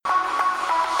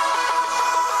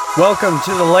Welcome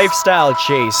to the Lifestyle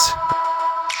Chase.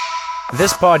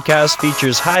 This podcast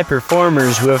features high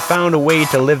performers who have found a way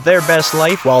to live their best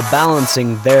life while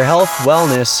balancing their health,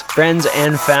 wellness, friends,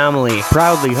 and family.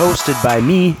 Proudly hosted by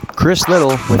me, Chris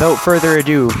Little. Without further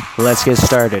ado, let's get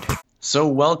started. So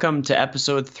welcome to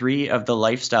episode 3 of the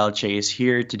Lifestyle Chase.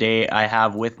 Here today I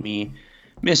have with me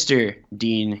Mr.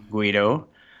 Dean Guedo.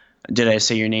 Did I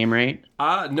say your name right?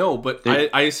 No, but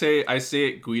I say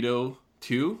it Guido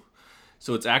too.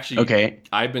 So it's actually, okay.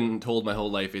 I've been told my whole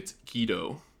life it's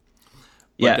Guido.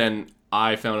 But then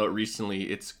I found out recently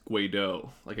it's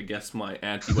Guedo. Like, I guess my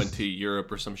auntie went to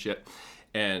Europe or some shit,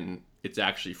 and it's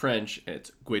actually French, and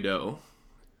it's Guedo.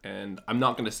 And I'm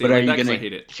not going to say it like that because I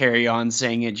hate it. Carry on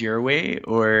saying it your way,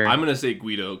 or I'm going to say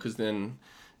Guido because then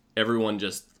everyone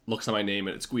just looks at my name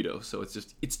and it's Guido. So it's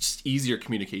just easier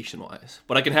communication-wise.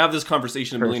 But I can have this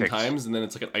conversation a million times, and then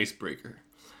it's like an icebreaker.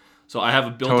 So I have a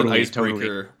built-in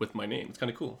icebreaker with my name. It's kind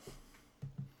of cool.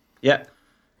 Yeah.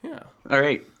 Yeah. All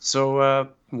right. So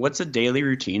what's a daily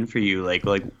routine for you? Like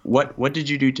what did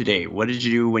you do today? What did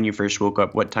you do when you first woke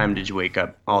up? What time did you wake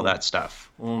up? All that stuff.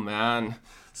 Oh, man.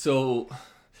 So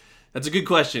that's a good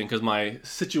question because my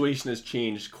situation has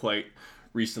changed quite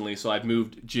recently. So I've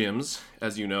moved gyms,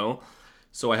 as you know.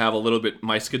 So I have a little bit,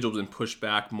 my schedule's been pushed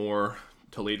back more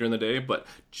to later in the day. But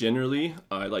generally,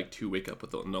 I like to wake up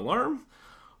with an alarm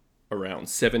around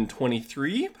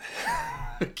 7:23.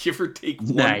 Give or take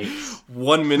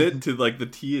one minute to like the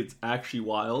T. It's actually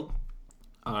wild.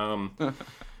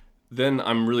 Then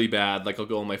I'm really bad. Like, I'll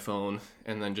go on my phone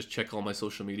and then just check all my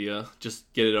social media.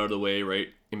 Just get it out of the way right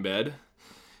in bed.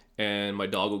 And my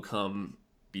dog will come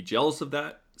be jealous of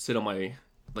that. Sit on my,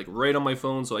 like, right on my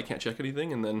phone so I can't check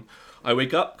anything. And then I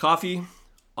wake up, coffee.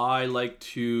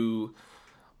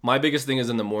 My biggest thing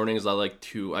is in the mornings,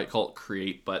 I call it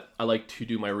create, but I like to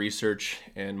do my research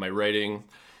and my writing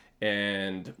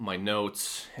and my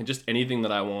notes and just anything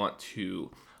that I want to,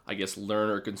 I guess,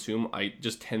 learn or consume. I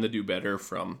just tend to do better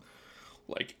from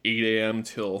like 8 a.m.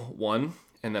 till 1,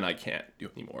 and then I can't do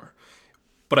it anymore.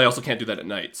 But I also can't do that at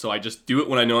night. So I just do it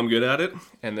when I know I'm good at it,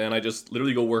 and then I just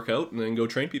literally go work out and then go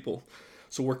train people.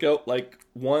 So work out like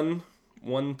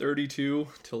 1:32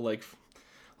 till like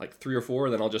 3 or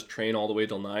 4, then I'll just train all the way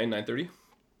till 9:30.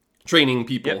 Training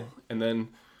people. Yep. And then,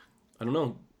 I don't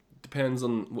know, depends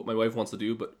on what my wife wants to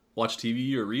do, but watch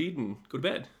TV or read and go to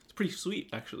bed. It's pretty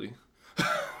sweet, actually.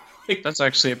 That's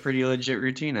actually a pretty legit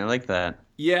routine. I like that.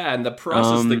 Yeah, and the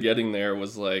process to getting there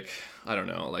was like, I don't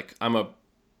know, like, I'm a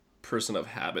person of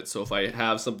habit, so if I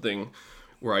have something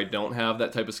where I don't have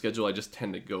that type of schedule, I just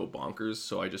tend to go bonkers,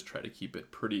 so I just try to keep it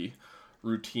pretty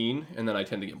routine, and then I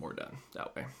tend to get more done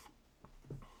that way.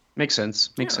 Makes sense.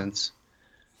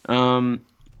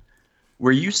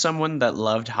 Were you someone that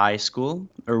loved high school,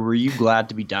 or were you glad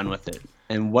to be done with it?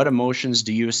 And what emotions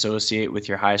do you associate with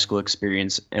your high school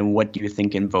experience, and what do you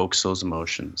think invokes those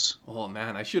emotions? Oh,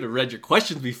 man, I should have read your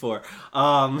questions before.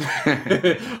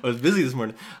 I was busy this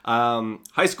morning.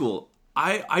 High school.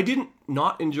 I didn't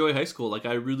not enjoy high school. Like,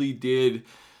 I really did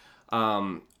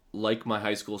like my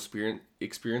high school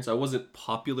experience. I wasn't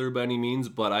popular by any means,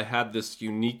 but I had this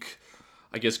unique,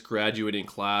 I guess, graduating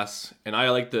class, and I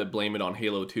like to blame it on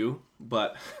Halo 2,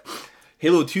 but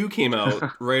Halo 2 came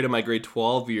out right in my grade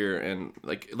 12 year, and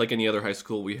like any other high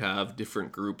school, we have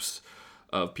different groups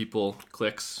of people,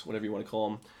 cliques, whatever you want to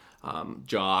call them,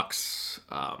 jocks,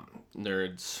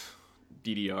 nerds,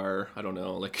 DDR, I don't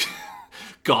know, like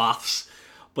goths,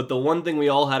 but the one thing we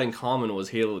all had in common was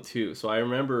Halo 2, so I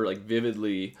remember, like,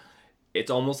 vividly, it's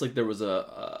almost like there was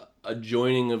a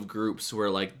joining of groups where,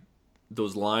 like,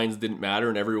 those lines didn't matter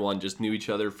and everyone just knew each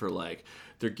other for like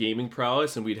their gaming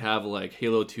prowess, and we'd have like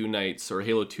Halo 2 nights or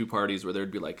Halo 2 parties where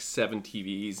there'd be like 7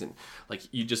 TVs and like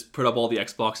you just put up all the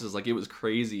Xboxes, like it was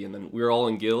crazy, and then we were all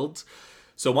in guilds.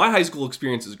 So my high school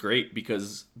experience is great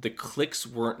because the cliques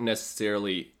weren't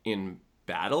necessarily in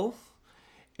battle,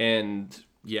 and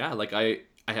yeah, like I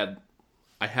had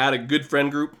a good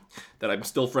friend group that I'm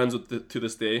still friends with to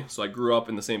this day. So I grew up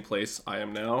in the same place I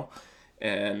am now,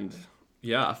 and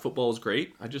yeah, football was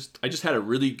great. I just had a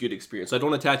really good experience. I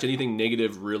don't attach anything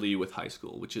negative really with high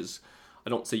school, which is, I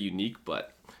don't say unique,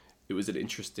 but it was an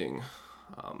interesting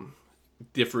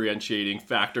differentiating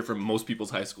factor from most people's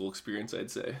high school experience,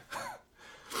 I'd say.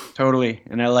 Totally.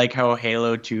 And I like how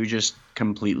Halo 2 just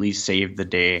completely saved the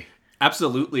day.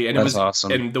 Absolutely. And That's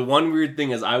awesome. And the one weird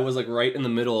thing is I was like right in the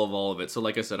middle of all of it. So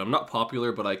like I said, I'm not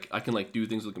popular, but I can like do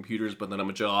things with computers, but then I'm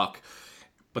a jock.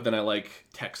 But then I like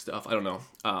tech stuff. I don't know.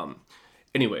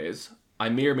 Anyways, I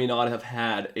may or may not have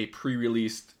had a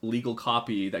pre-released legal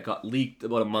copy that got leaked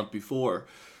about a month before.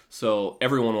 So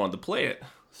everyone wanted to play it.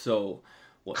 So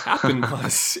what happened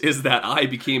is that I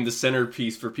became the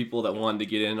centerpiece for people that wanted to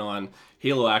get in on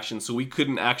Halo action, so we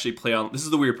couldn't actually play on. This is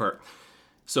the weird part.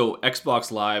 So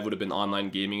Xbox Live would have been online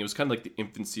gaming. It was kind of like the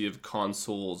infancy of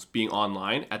consoles being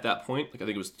online at that point. Like I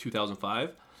think it was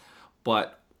 2005,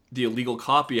 but the illegal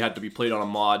copy had to be played on a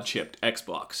mod chipped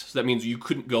Xbox. So that means you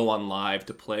couldn't go on live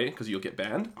to play because you'll get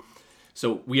banned.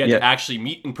 So we had to actually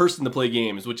meet in person to play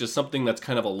games, which is something that's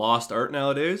kind of a lost art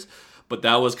nowadays. But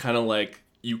that was kind of like,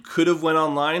 you could have went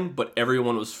online, but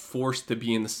everyone was forced to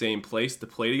be in the same place to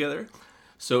play together.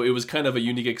 So it was kind of a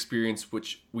unique experience,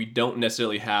 which we don't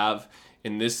necessarily have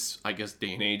in this, I guess,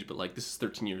 day and age. But like, this is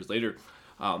 13 years later.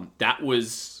 That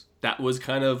was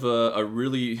kind of a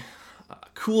really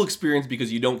cool experience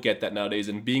because you don't get that nowadays.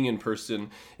 And being in person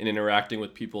and interacting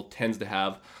with people tends to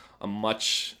have a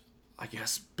much, I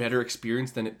guess, better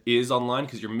experience than it is online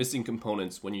because you're missing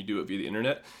components when you do it via the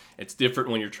internet. It's different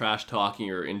when you're trash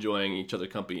talking or enjoying each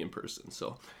other's company in person.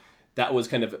 So that was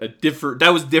kind of that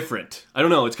was different. I don't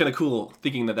know. It's kind of cool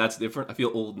thinking that that's different. I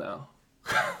feel old now.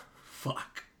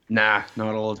 Fuck. Nah,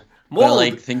 not old. Mold. But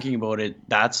like thinking about it,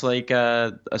 that's like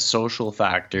a social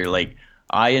factor. Like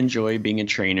I enjoy being a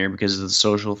trainer because of the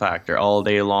social factor. All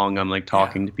day long, I'm like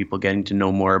talking to people, getting to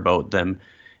know more about them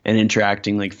and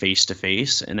interacting like face to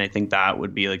face. And I think that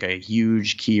would be like a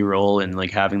huge key role in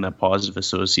like having that positive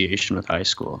association with high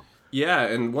school. Yeah,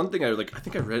 and one thing I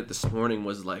think I read it this morning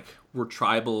was like we're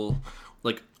tribal,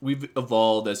 like we've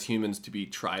evolved as humans to be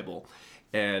tribal,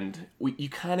 and you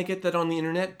kind of get that on the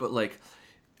internet. But like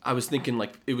I was thinking,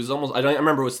 like it was almost, I don't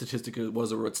remember what statistic it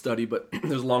was or what study, but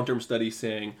there's a long-term study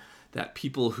saying that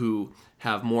people who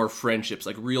have more friendships,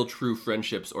 like real true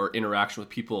friendships or interaction with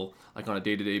people like on a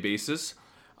day-to-day basis,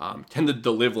 tended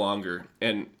to live longer.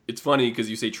 And it's funny because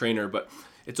you say trainer, but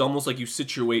it's almost like you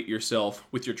situate yourself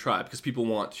with your tribe because people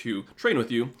want to train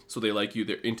with you, so they like you,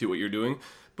 they're into what you're doing.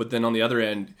 But then on the other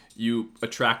end, you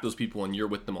attract those people and you're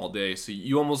with them all day. So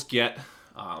you almost get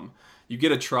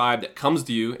a tribe that comes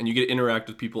to you and you get to interact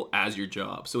with people as your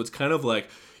job. So it's kind of like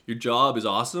your job is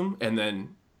awesome and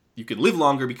then you can live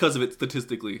longer because of it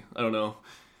statistically. I don't know.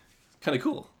 Kind of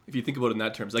cool if you think about it in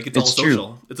that terms. Like it's all social.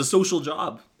 True. It's a social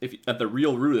job if at the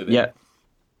real root of it. Yeah.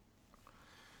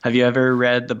 Have you ever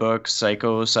read the book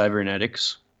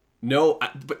Psycho-Cybernetics? No,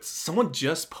 but someone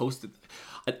just posted.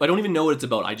 I don't even know what it's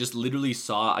about. I just literally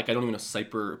saw, like, I don't even know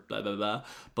cyber, blah, blah, blah.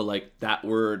 But, like, that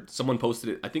word, someone posted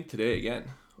it, I think today again.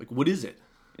 Like, what is it?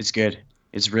 It's good.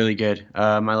 It's really good.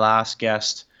 My last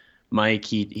guest, Mike,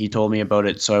 he told me about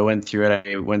it. So I went through it.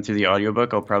 I went through the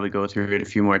audiobook. I'll probably go through it a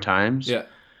few more times. Yeah.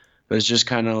 But it's just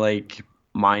kind of like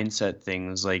mindset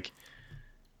things. Like,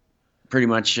 pretty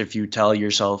much if you tell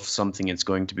yourself something, it's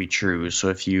going to be true. So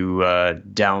if you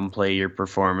downplay your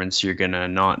performance, you're going to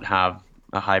not have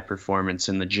a high performance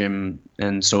in the gym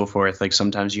and so forth. Like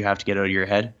sometimes you have to get out of your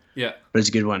head. Yeah. But it's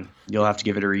a good one. You'll have to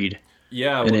give it a read.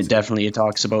 Yeah. And it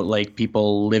talks about like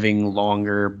people living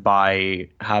longer by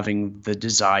having the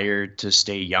desire to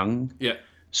stay young. Yeah.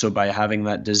 So by having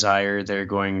that desire, they're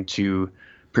going to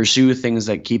pursue things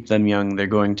that keep them young. They're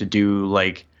going to do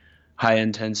like high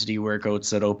intensity workouts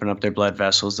that open up their blood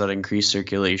vessels, that increase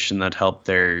circulation, that help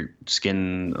their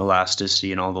skin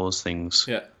elasticity and all those things.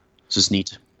 Yeah. It's just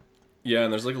neat. Yeah,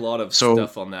 and there's like a lot of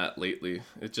stuff on that lately.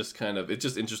 It's just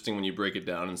interesting when you break it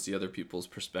down and see other people's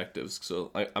perspectives.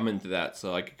 So I'm into that.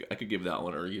 So I could give that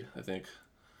one a read, I think.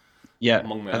 Yeah,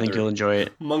 I think you'll enjoy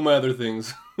it. Among my other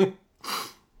things.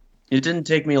 It didn't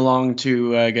take me long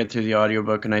to get through the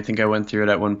audiobook, and I think I went through it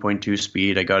at 1.2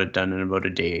 speed. I got it done in about a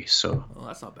day, so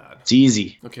that's not bad. It's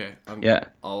easy. Okay. Yeah.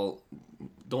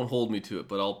 Don't hold me to it,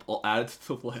 but I'll add it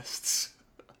to the lists.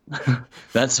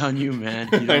 That's on you, man.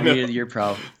 You don't need your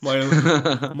problem. My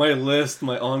list,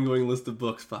 my ongoing list of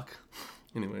books. Fuck.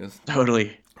 Anyways.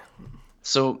 Totally.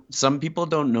 So some people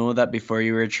don't know that before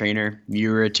you were a trainer,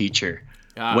 you were a teacher.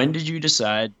 Yeah. When did you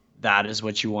decide that is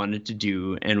what you wanted to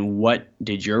do, and what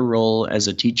did your role as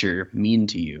a teacher mean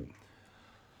to you?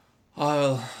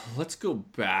 Let's go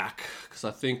back, because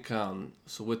I think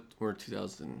we're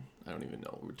 2000. I don't even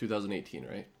know. We're 2018,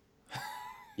 right?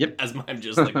 Yep. As I'm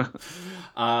just like,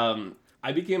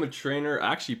 I became a trainer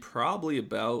actually probably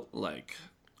about like,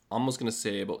 almost gonna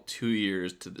say about 2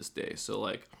 years to this day. So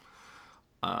like,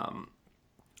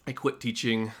 I quit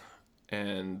teaching,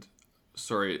 and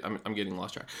sorry, I'm getting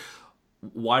lost track.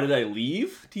 Why did I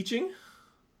leave teaching?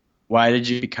 Why did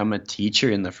you become a teacher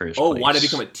in the first place? Oh, why did I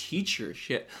become a teacher?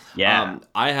 Shit. Yeah.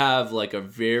 I have like a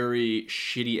very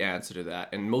shitty answer to that.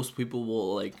 And most people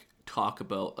will like talk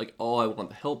about like, oh, I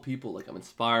want to help people. Like I'm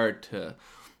inspired to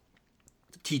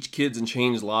teach kids and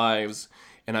change lives.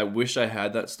 And I wish I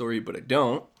had that story, but I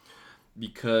don't.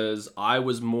 because I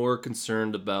was more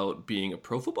concerned about being a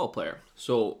pro football player.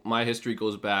 So my history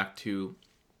goes back to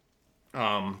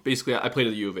basically I played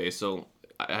at the U of A. So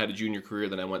I had a junior career,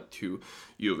 then I went to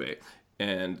U of A.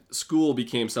 And school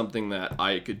became something that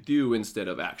I could do instead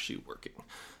of actually working.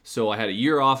 So I had a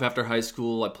year off after high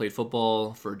school. I played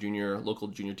football for a local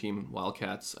junior team,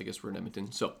 Wildcats. I guess we're in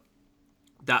Edmonton. So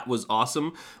that was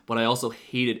awesome, but I also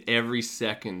hated every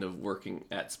second of working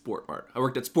at Sport Mart. I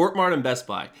worked at Sport Mart and Best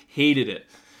Buy. Hated it.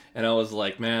 And I was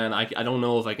like, man, I don't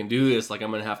know if I can do this. Like,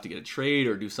 I'm going to have to get a trade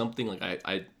or do something. Like,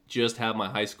 I just have my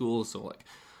high school, so like,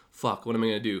 fuck, what am I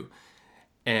going to do?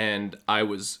 And I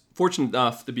was fortunate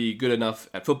enough to be good enough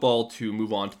at football to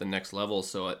move on to the next level.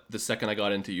 So the second I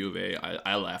got into U of A,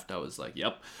 I left. I was like,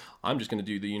 yep, I'm just going to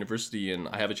do the university, and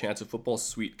I have a chance at football.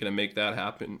 Sweet, going to make that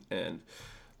happen. And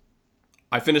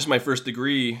I finished my first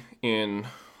degree in,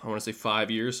 I want to say 5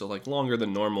 years, so like longer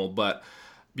than normal. But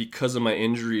because of my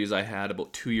injuries, I had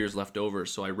about 2 years left over.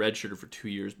 So I redshirted for 2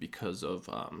 years because of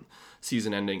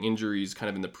season-ending injuries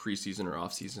kind of in the preseason or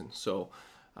off-season. So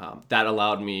that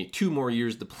allowed me 2 more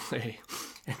years to play.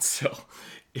 And so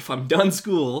if I'm done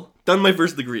school, done my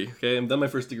first degree, okay? I'm done my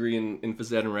first degree in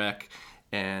phys ed and rec,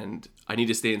 and I need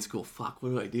to stay in school. Fuck, what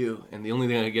do I do? And the only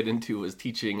thing I could get into was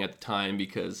teaching at the time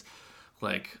because,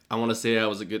 like, I want to say I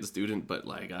was a good student, but,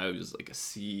 like, I was, like, a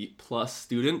C+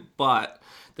 student. But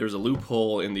there was a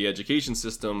loophole in the education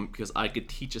system because I could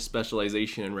teach a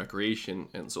specialization in recreation,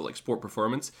 and so, like, sport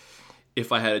performance,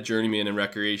 if I had a journeyman in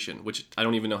recreation, which I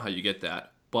don't even know how you get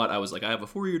that. But I was like, I have a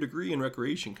 4-year degree in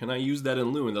recreation. Can I use that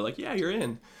in lieu? And they're like, yeah, you're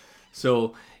in.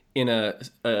 So in a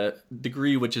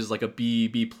degree which is like a B+,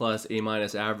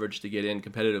 A- average to get in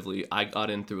competitively, I got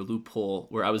in through a loophole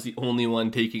where I was the only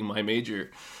one taking my major.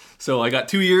 So I got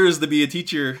 2 years to be a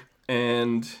teacher,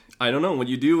 and I don't know what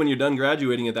you do when you're done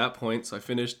graduating at that point. So I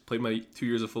finished, played my 2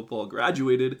 years of football,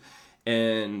 graduated,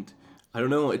 and I don't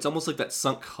know, it's almost like that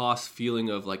sunk cost feeling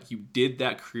of like you did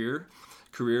that career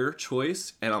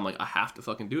choice, and I'm like, I have to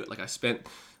fucking do it. Like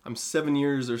I'm 7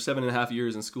 years or 7.5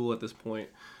 years in school at this point.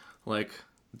 Like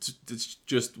it's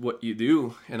just what you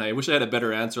do. And I wish I had a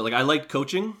better answer. Like I liked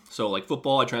coaching, so like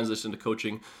football, I transitioned to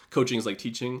coaching. Coaching is like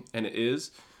teaching, and it is.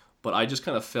 But I just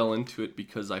kind of fell into it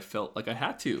because I felt like I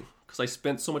had to, because I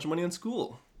spent so much money on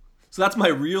school. So that's my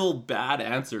real bad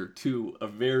answer to a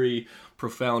very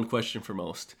profound question for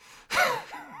most.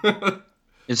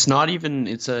 It's not even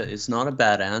it's not a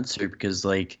bad answer because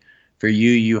like for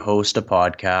you host a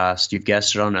podcast, you've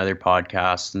guested on other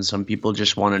podcasts, and some people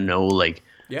just want to know like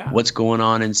Yeah. what's going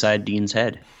on inside Dean's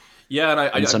head. Yeah, and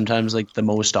And sometimes like the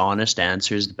most honest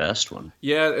answer is the best one.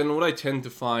 yeah, and what I tend to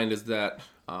find is that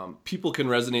people can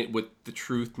resonate with the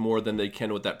truth more than they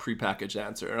can with that prepackaged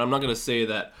answer. And I'm not going to say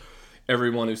that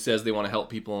everyone who says they want to help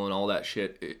people and all that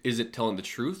shit isn't telling the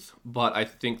truth, but I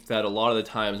think that a lot of the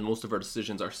times most of our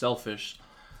decisions are selfish,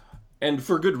 and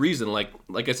for good reason.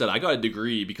 Like I said, I got a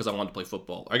degree because I wanted to play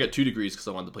football. I got 2 degrees because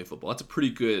I wanted to play football. That's a pretty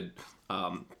good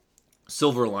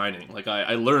silver lining. Like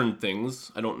I learned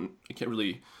things. I don't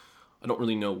really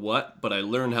know what, but I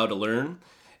learned how to learn,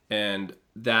 and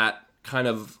that kind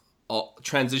of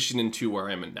transitioned into where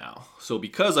I am in now. So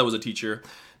because I was a teacher,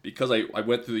 because I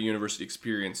went through the university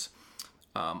experience,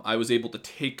 I was able to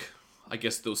take, I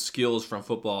guess, those skills from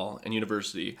football and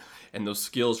university and those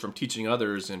skills from teaching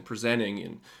others and presenting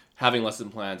and having lesson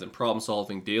plans and problem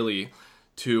solving daily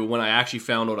to when I actually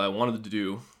found what I wanted to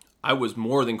do. I was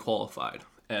more than qualified,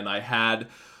 and I had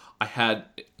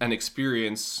an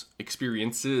experiences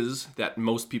that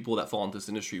most people that fall into this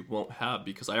industry won't have,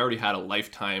 because I already had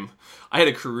I had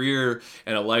a career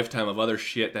and a lifetime of other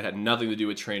shit that had nothing to do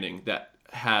with training that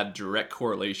had direct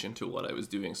correlation to what I was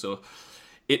doing. So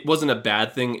it wasn't a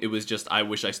bad thing. It was just, I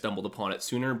wish I stumbled upon it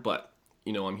sooner, but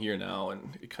I'm here now,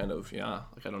 and it kind of,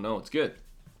 like, I don't know, it's good.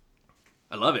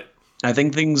 I love it. I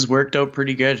think things worked out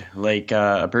pretty good. Like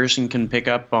a person can pick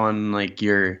up on like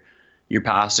your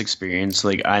past experience.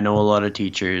 Like I know a lot of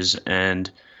teachers, and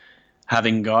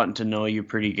having gotten to know you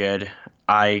pretty good,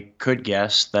 I could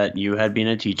guess that you had been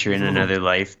a teacher in another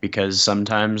life, because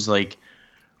sometimes like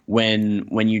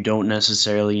when you don't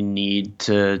necessarily need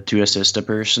to assist a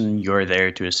person, you're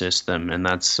there to assist them, and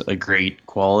that's a great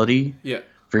quality. Yeah.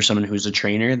 For someone who's a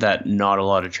trainer that not a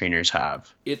lot of trainers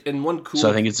have. And one cool. So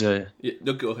I think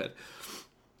no, go ahead.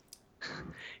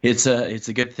 It's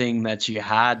a good thing that you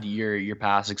had your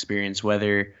past experience,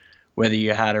 whether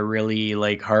you had a really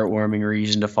like heartwarming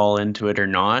reason to fall into it or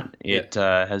not. It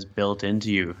has built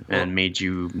into you and made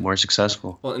you more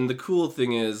successful. Well, and the cool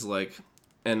thing is, like,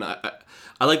 and I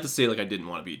like to say, like, I didn't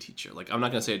want to be a teacher. Like, I'm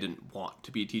not gonna say I didn't want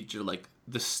to be a teacher. Like,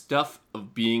 the stuff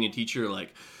of being a teacher,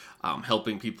 like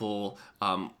helping people,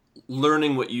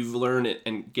 learning what you've learned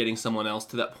and getting someone else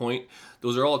to that point,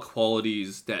 those are all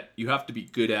qualities that you have to be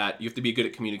good at. You have to be good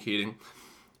at communicating.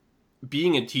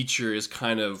 Being a teacher is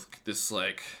kind of this,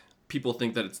 like, people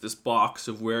think that it's this box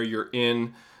of where you're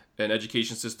in an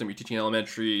education system. You're teaching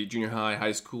elementary, junior high,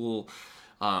 high school,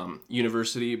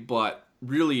 university, but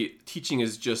really teaching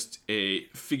is just a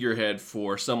figurehead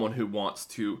for someone who wants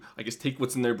to, I guess, take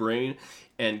what's in their brain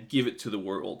and give it to the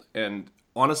world. And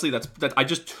honestly, that I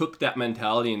just took that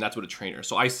mentality, and that's what a trainer.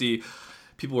 So I see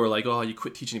people are like, "Oh, you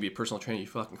quit teaching to be a personal trainer, you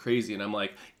fucking crazy." And I'm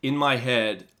like, in my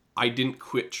head, I didn't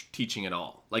quit teaching at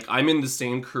all. Like, I'm in the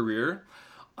same career.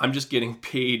 I'm just getting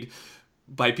paid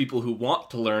by people who want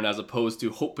to learn, as opposed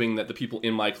to hoping that the people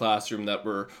in my classroom that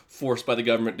were forced by the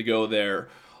government to go there,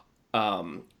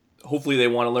 hopefully they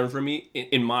want to learn from me.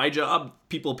 In my job,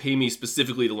 people pay me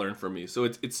specifically to learn from me. So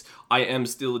it's I am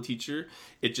still a teacher.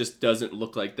 It just doesn't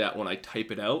look like that when I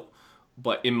type it out.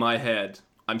 But in my head,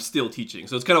 I'm still teaching.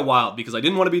 So it's kind of wild, because I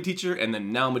didn't want to be a teacher, and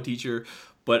then now I'm a teacher.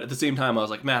 But at the same time, I was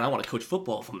like, man, I want to coach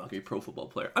football if I'm not going to be a pro football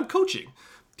player. I'm coaching.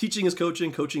 Teaching is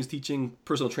coaching. Coaching is teaching.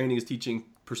 Personal training is teaching.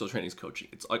 Personal training is coaching.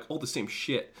 It's like all the same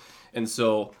shit. And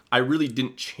so I really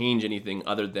didn't change anything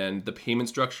other than the payment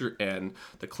structure and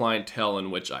the clientele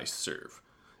in which I serve.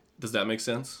 Does that make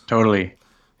sense? Totally.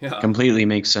 Yeah. Completely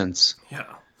makes sense. Yeah.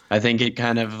 I think it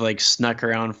kind of like snuck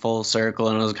around full circle,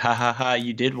 and I was like, ha ha ha,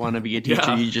 you did want to be a teacher,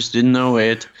 Yeah. you just didn't know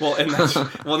it. Well, and that's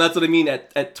what I mean.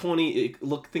 At 20,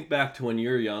 think back to when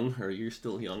you're young, or you're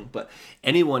still young, but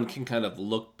anyone can kind of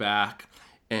look back,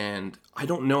 and I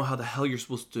don't know how the hell you're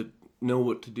supposed to know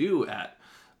what to do at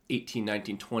 18,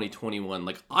 19, 20, 21.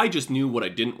 Like, I just knew what I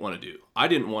didn't want to do. I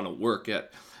didn't want to work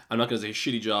at, I'm not going to say a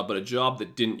shitty job, but a job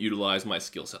that didn't utilize my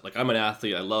skill set. Like, I'm an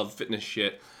athlete. I love fitness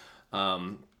shit.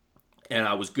 And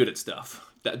I was good at stuff.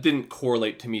 That didn't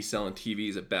correlate to me selling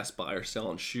TVs at Best Buy or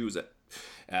selling shoes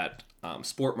at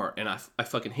Sport Mart. And I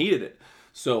fucking hated it.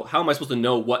 So how am I supposed to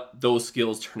know what those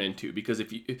skills turn into? Because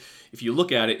if you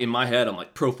look at it, in my head, I'm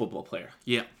like, pro football player.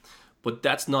 Yeah. But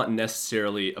that's not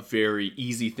necessarily a very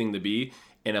easy thing to be.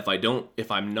 And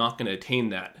if I'm not going to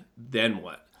attain that, then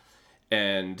what?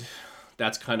 And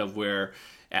that's kind of where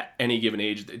at any given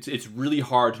age, it's really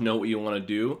hard to know what you want to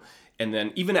do. And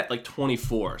then even at like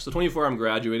 24, so 24, I'm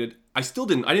graduated. I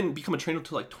didn't become a trainer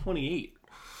until like 28.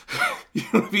 You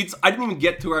know what I mean? I didn't even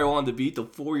get to where I wanted to be till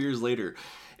 4 years later.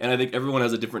 And I think everyone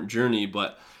has a different journey,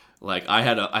 but like I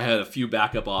had a few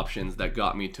backup options that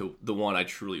got me to the one I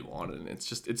truly wanted. And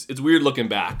it's weird looking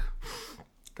back.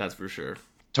 That's for sure.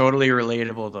 Totally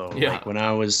relatable though. Yeah. Like when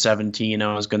I was 17,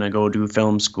 I was going to go do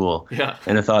film school. Yeah.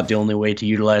 And I thought the only way to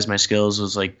utilize my skills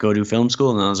was like go do film school.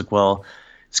 And I was like, well,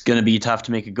 it's going to be tough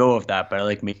to make a go of that, but I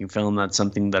like making film. That's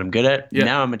something that I'm good at. Yeah.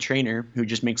 Now I'm a trainer who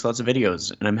just makes lots of videos,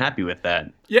 and I'm happy with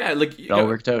that. Yeah, like It all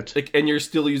worked out. Like, and you're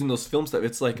still using those film stuff.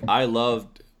 It's like I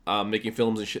loved making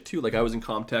films and shit too. Like I was in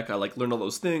Comtech, I like learned all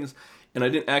those things, and I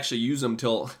didn't actually use them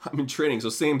till I'm in training. So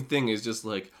same thing is just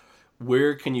like,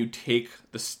 where can you take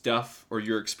the stuff or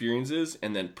your experiences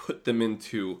and then put them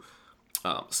into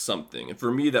something? And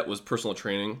for me, that was personal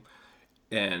training,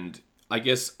 and I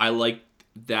guess I like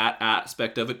that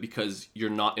aspect of it because you're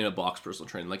not in a box. Personal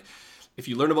training, like if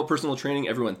you learn about personal training,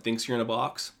 everyone thinks you're in a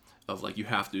box of like you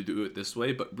have to do it this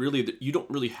way, but really you don't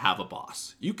really have a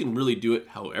boss. You can really do it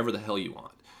however the hell you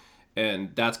want,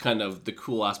 and that's kind of the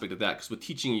cool aspect of that, because with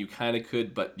teaching you kind of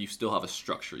could, but you still have a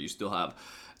structure. You still have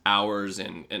hours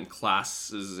and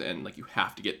classes, and like you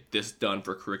have to get this done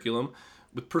for curriculum.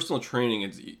 With personal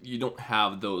training, you don't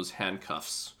have those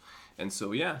handcuffs, and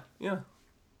so yeah.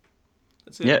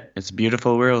 That's it. Yeah, it's a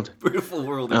beautiful world. Beautiful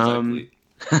world, exactly.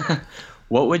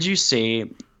 What would you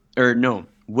say, or no,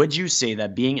 would you say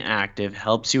that being active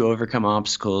helps you overcome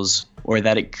obstacles, or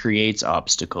that it creates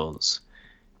obstacles?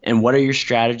 And what are your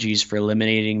strategies for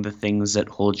eliminating the things that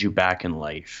hold you back in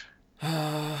life?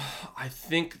 I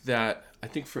think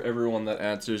for everyone that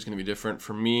answer is going to be different.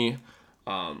 For me,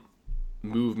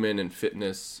 movement and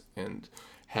fitness and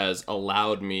has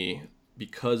allowed me,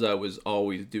 because I was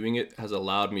always doing it, has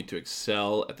allowed me to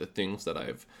excel at the things that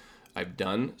I've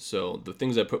done. So the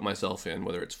things I put myself in,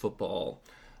 whether it's football,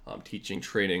 teaching,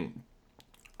 training,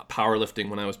 powerlifting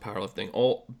when I was powerlifting,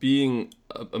 all being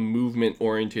a movement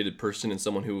oriented person and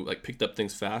someone who like picked up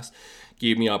things fast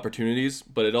gave me opportunities,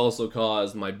 but it also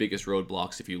caused my biggest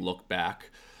roadblocks. If you look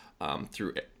back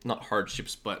through not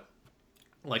hardships, but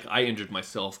like I injured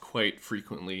myself quite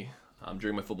frequently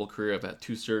during my football career. I've had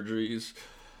 2 surgeries.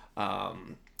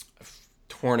 I've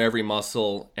torn every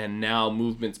muscle, and now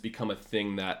movement's become a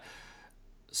thing that,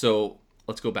 so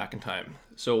let's go back in time.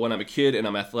 So when I'm a kid and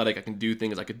I'm athletic, I can do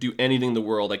things, I could do anything in the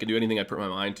world, I could do anything I put my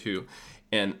mind to.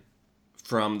 And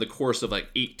from the course of like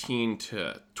 18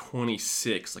 to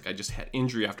 26, like I just had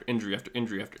injury after injury after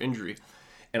injury after injury.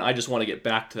 And I just want to get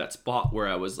back to that spot where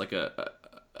I was like a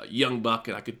young buck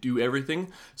and I could do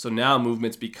everything. So now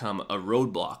movement's become a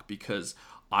roadblock because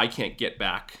I can't get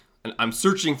back. And I'm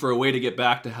searching for a way to get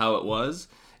back to how it was.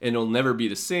 And it'll never be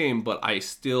the same, but I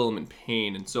still am in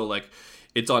pain. And so like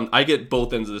I get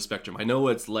both ends of the spectrum. I know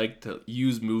what it's like to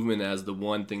use movement as the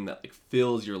one thing that like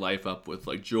fills your life up with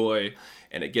like joy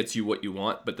and it gets you what you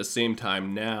want. But at the same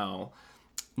time now,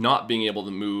 not being able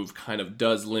to move kind of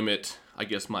does limit, I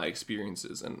guess, my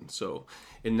experiences. And so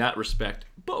in that respect,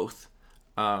 both.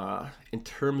 In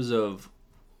terms of,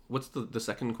 what's the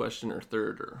second question or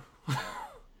third or?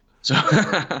 So,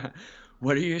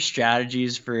 what are your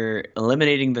strategies for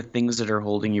eliminating the things that are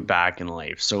holding you back in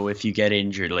life? So if you get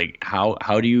injured, like how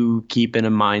do you keep in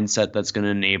a mindset that's going to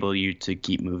enable you to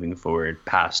keep moving forward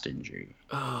past injury?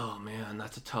 Oh man,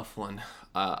 that's a tough one.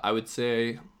 I would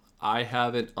say I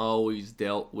haven't always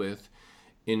dealt with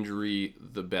injury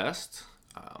the best.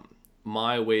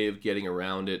 My way of getting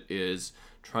around it is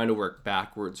trying to work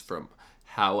backwards from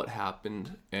how it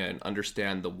happened and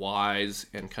understand the whys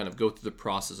and kind of go through the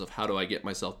process of how do I get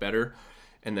myself better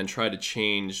and then try to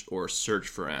change or search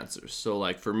for answers. So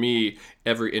like for me,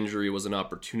 every injury was an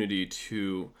opportunity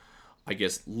to, I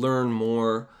guess, learn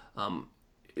more.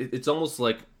 It's almost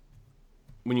like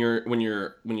when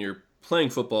you're playing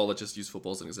football, let's just use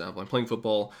football as an example. I'm playing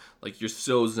football, like you're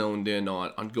so zoned in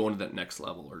on going to that next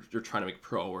level, or you're trying to make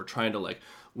pro, or trying to like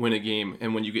win a game.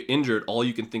 And when you get injured, all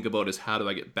you can think about is how do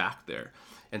I get back there?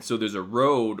 And so there's a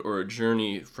road or a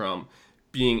journey from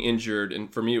being injured,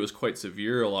 and for me it was quite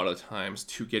severe a lot of the times,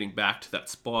 to getting back to that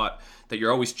spot that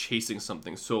you're always chasing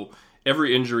something. So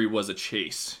every injury was a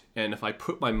chase. And if I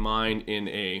put my mind in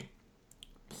a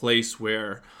place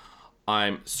where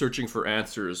I'm searching for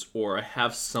answers or I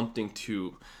have something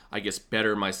to, I guess,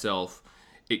 better myself,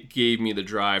 it gave me the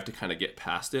drive to kind of get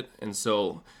past it. And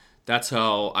so that's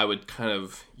how I would kind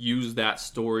of use that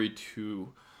story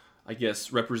to, I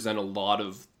guess, represent a lot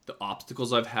of the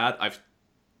obstacles I've had. I've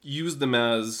used them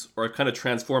as, or I've kind of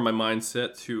transformed my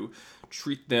mindset to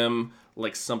treat them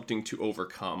like something to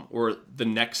overcome or the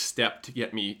next step to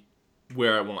get me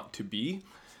where I want to be.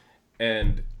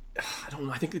 And I don't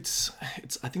know. I think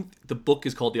I think the book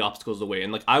is called The Obstacle is the Way.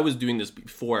 And like I was doing this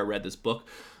before I read this book,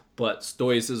 but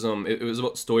Stoicism, it was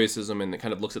about Stoicism, and it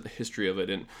kind of looks at the history of it.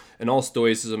 And all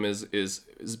Stoicism is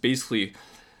basically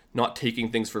not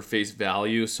taking things for face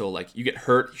value. So like you get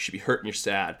hurt, you should be hurt and you're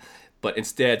sad. But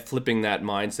instead flipping that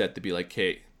mindset to be like,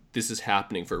 hey, this is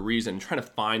happening for a reason. Trying to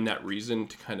find that reason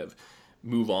to kind of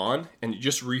move on, and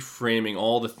just reframing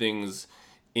all the things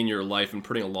in your life and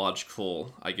putting a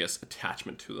logical, I guess,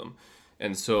 attachment to them.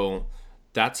 And so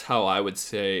that's how I would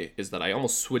say is that I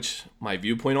almost switch my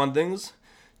viewpoint on things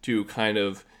to kind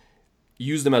of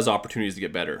use them as opportunities to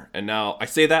get better. And now I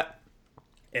say that,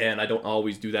 and I don't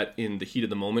always do that in the heat of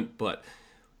the moment, but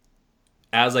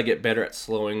as I get better at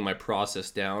slowing my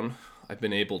process down, I've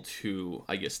been able to,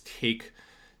 I guess, take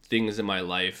things in my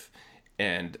life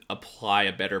and apply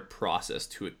a better process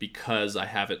to it because I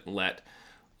haven't let,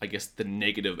 I guess, the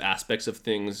negative aspects of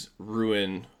things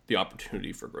ruin the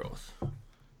opportunity for growth.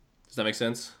 Does that make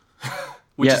sense?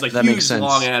 Which Yeah, is a that makes huge sense.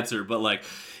 long answer, but like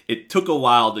it took a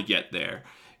while to get there.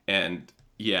 And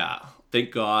yeah,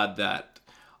 thank God that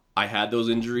I had those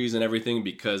injuries and everything,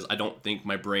 because I don't think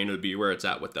my brain would be where it's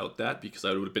at without that, because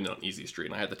I would have been on easy street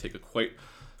and I had to take a quite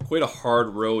a hard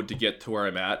road to get to where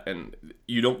I'm at. And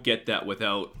you don't get that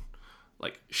without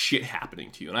like shit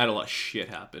happening to you. And I had a lot of shit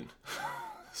happen.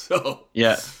 So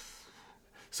Yeah.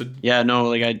 So Yeah, no,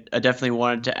 like I definitely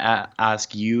wanted to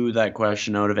ask you that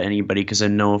question out of anybody, because I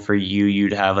know for you,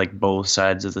 you'd have like both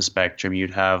sides of the spectrum.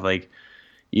 You'd have like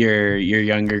your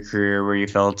younger career where you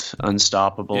felt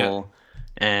unstoppable,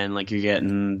 and like you're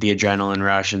getting the adrenaline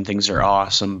rush and things are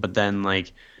awesome. But then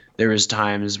like there was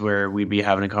times where we'd be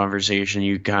having a conversation,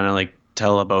 you kind of like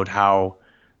tell about how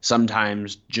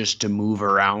sometimes just to move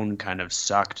around kind of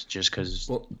sucked just because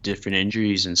different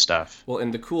injuries and stuff. Well,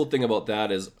 and the cool thing about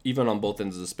that is even on both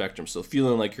ends of the spectrum, so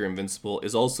feeling like you're invincible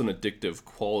is also an addictive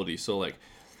quality. So like,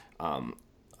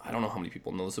 I don't know how many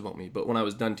people know this about me, but when I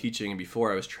was done teaching and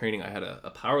before I was training, I had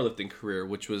a powerlifting career,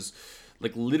 which was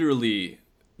like literally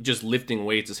just lifting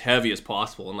weights as heavy as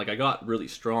possible. And like I got really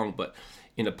strong, but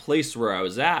in a place where I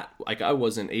was at, like I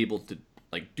wasn't able to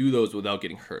like do those without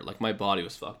getting hurt. Like my body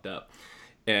was fucked up.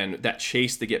 And that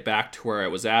chase to get back to where I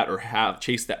was at, or have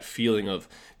chased that feeling of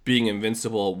being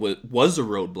invincible, was a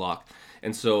roadblock.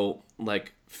 And so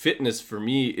like fitness for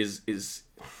me is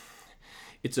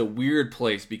it's a weird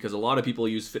place, because a lot of people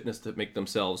use fitness to make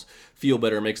themselves feel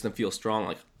better, makes them feel strong.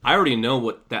 Like I already know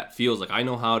what that feels like. I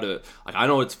know how to, like, I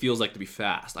know what it feels like to be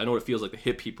fast. I know what it feels like to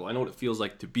hit people. I know what it feels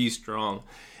like to be strong.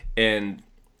 And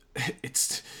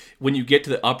it's when you get to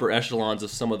the upper echelons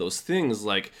of some of those things,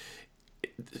 like,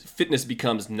 fitness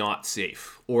becomes not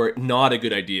safe or not a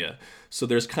good idea. So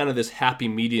there's kind of this happy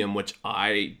medium, which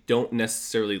I don't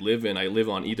necessarily live in. I live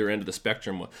on either end of the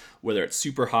spectrum, whether it's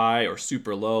super high or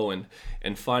super low,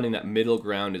 and finding that middle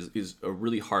ground is a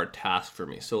really hard task for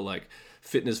me. So like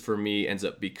fitness for me ends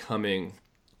up becoming,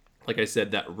 like I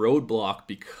said, that roadblock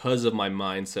because of my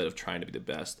mindset of trying to be the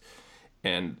best.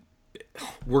 And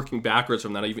working backwards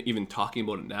from that, even talking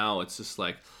about it now, it's just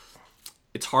like,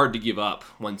 it's hard to give up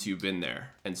once you've been there.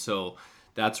 And so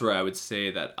that's where I would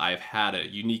say that I've had a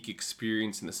unique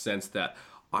experience in the sense that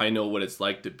I know what it's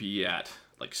like to be at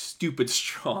like stupid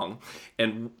strong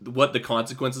and what the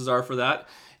consequences are for that.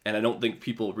 And I don't think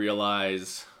people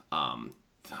realize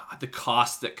the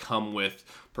costs that come with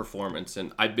performance.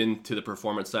 And I've been to the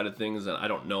performance side of things, and I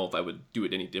don't know if I would do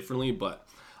it any differently, but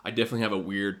I definitely have a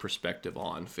weird perspective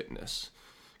on fitness.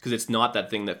 Because it's not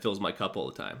that thing that fills my cup all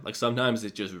the time. Like sometimes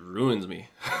it just ruins me.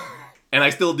 And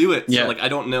I still do it. So like I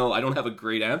don't know. I don't have a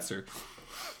great answer.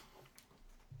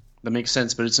 That makes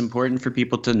sense, but it's important for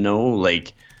people to know,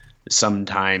 like,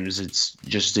 sometimes it's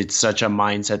such a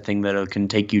mindset thing that it can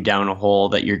take you down a hole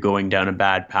that you're going down a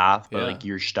bad path, but like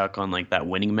you're stuck on like that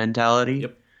winning mentality.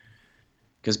 Yep.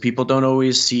 Because people don't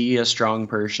always see a strong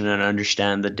person and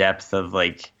understand the depth of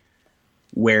like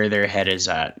where their head is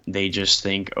at. They just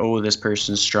think, oh, this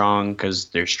person's strong because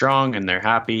they're strong and they're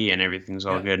happy and everything's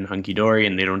all good and hunky-dory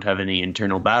and they don't have any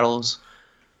internal battles.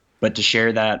 But to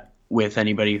share that with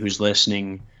anybody who's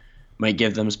listening might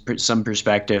give them some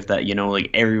perspective that, you know, like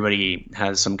everybody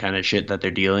has some kind of shit that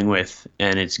they're dealing with,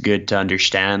 and it's good to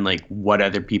understand like what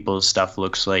other people's stuff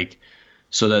looks like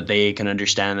so that they can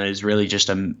understand that it's really just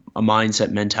a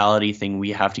mindset mentality thing.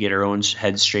 We have to get our own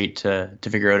heads straight to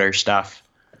figure out our stuff.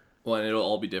 Well, and it'll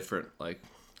all be different. Like,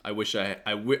 I wish I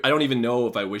don't even know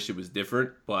if I wish it was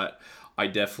different, but I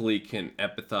definitely can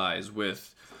empathize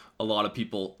with a lot of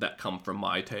people that come from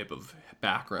my type of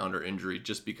background or injury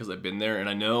just because I've been there and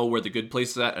I know where the good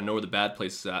place is at, I know where the bad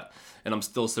place is at, and I'm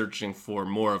still searching for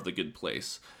more of the good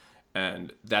place.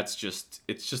 And it's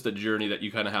just a journey that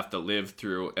you kind of have to live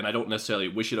through, and I don't necessarily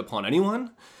wish it upon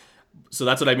anyone. So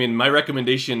that's what I mean. My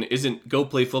recommendation isn't go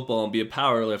play football and be a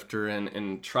power lifter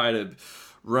and try to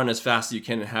run as fast as you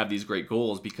can and have these great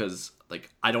goals, because like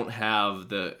I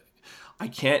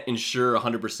can't ensure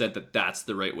 100% that that's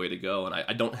the right way to go, and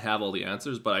I don't have all the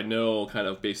answers, but I know kind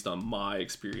of based on my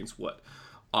experience what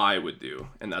I would do,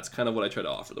 and that's kind of what I try to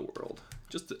offer the world.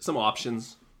 Just some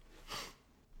options.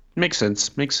 Makes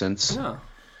sense. Yeah.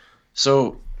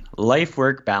 So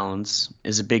life-work balance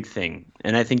is a big thing,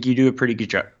 and I think you do a pretty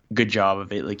good job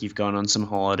of it. Like you've gone on some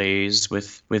holidays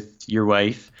with your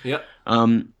wife. Yep.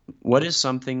 What is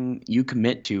something you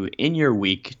commit to in your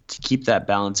week to keep that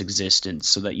balance existent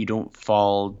so that you don't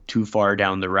fall too far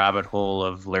down the rabbit hole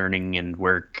of learning and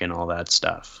work and all that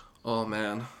stuff? Oh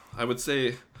man, I would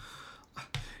say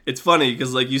it's funny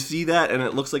because like you see that and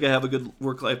it looks like I have a good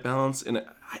work-life balance, and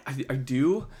I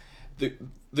do.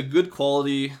 The good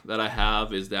quality that I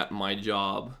have is that my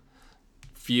job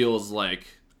feels like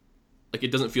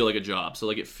it doesn't feel like a job. So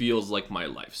like it feels like my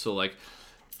life. So like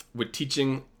with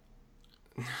teaching,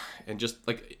 and just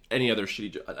like any other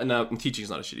shitty job. Now, teaching is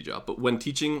not a shitty job, but when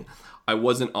teaching, I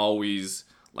wasn't always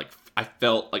like, I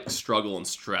felt like struggle and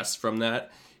stress from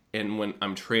that. And when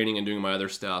I'm training and doing my other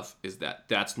stuff,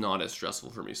 that's not as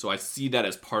stressful for me. So I see that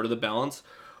as part of the balance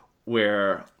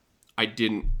where I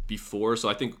didn't before. So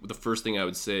I think the first thing I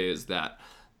would say is that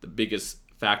the biggest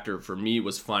factor for me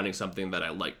was finding something that I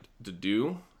liked to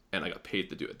do and I got paid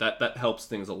to do it. That helps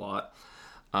things a lot.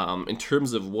 In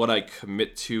terms of what I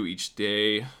commit to each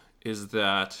day is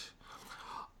that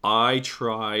I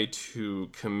try to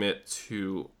commit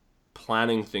to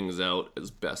planning things out as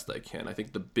best I can. I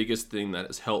think the biggest thing that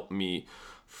has helped me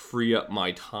free up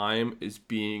my time is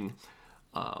being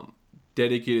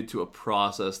dedicated to a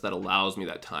process that allows me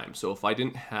that time. So if I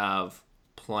didn't have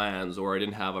plans or I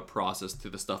didn't have a process to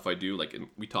the stuff I do, like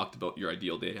we talked about your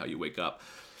ideal day, how you wake up,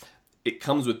 it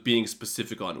comes with being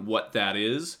specific on what that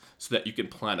is so that you can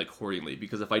plan accordingly.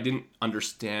 Because if I didn't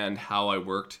understand how I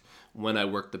worked, when I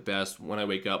work the best, when I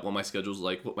wake up, what my schedule is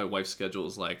like, what my wife's schedule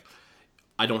is like,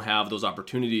 I don't have those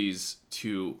opportunities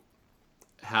to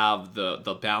have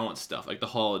the balance stuff, like the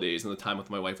holidays and the time with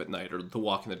my wife at night or the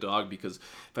walking the dog. Because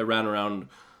if I ran around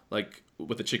like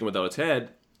with a chicken without its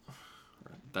head,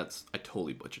 I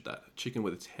totally butchered that. Chicken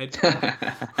with its head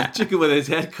chicken with its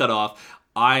head cut off.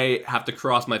 I have to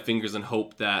cross my fingers and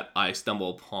hope that I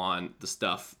stumble upon the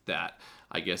stuff that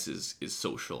I guess is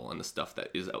social and the stuff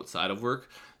that is outside of work.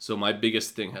 So my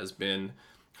biggest thing has been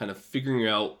kind of figuring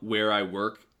out where I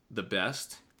work the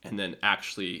best and then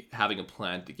actually having a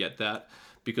plan to get that,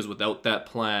 because without that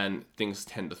plan, things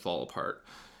tend to fall apart.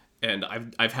 And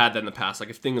I've had that in the past. Like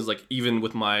if things like even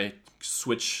with my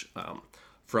switch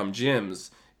from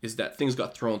gyms, is that things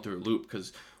got thrown through a loop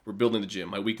because we're building the gym.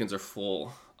 My weekends are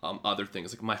full. Other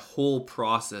things like my whole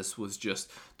process was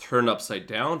just turned upside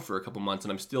down for a couple months,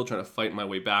 and I'm still trying to fight my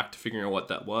way back to figuring out what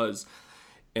that was.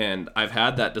 And I've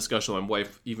had that discussion with my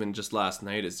wife even just last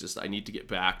night. Is just I need to get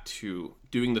back to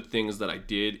doing the things that I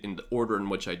did in the order in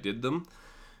which I did them,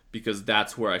 because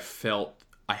that's where I felt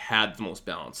I had the most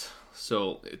balance.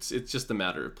 So it's just a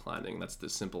matter of planning. That's the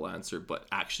simple answer. But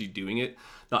actually doing it,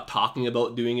 not talking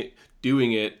about doing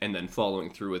it, and then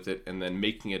following through with it, and then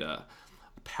making it a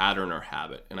pattern or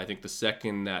habit. And I think the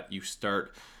second that you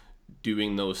start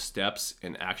doing those steps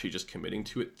and actually just committing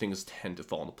to it, things tend to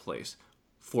fall into place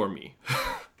for me.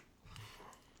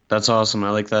 That's awesome. I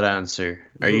like that answer.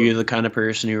 Are you the kind of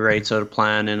person who writes out a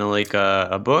plan in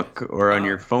a book or on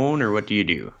your phone, or what do you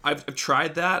do? I've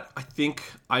tried that. I think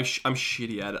I'm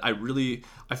shitty at it.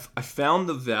 I found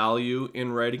the value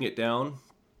in writing it down.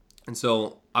 And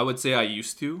so I would say I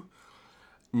used to.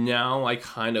 Now I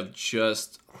kind of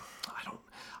just,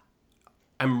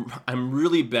 I'm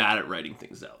really bad at writing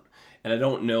things out. And I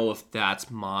don't know if that's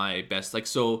my best. Like,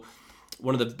 so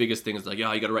one of the biggest things is like,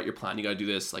 yeah, you got to write your plan. You got to do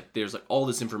this. Like, there's like all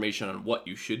this information on what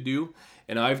you should do.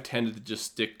 And I've tended to just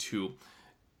stick to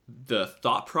the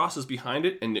thought process behind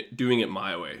it and doing it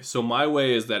my way. So my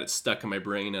way is that it's stuck in my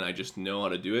brain and I just know how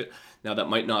to do it. Now that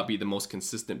might not be the most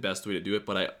consistent, best way to do it,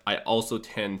 but I also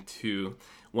tend to,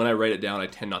 when I write it down, I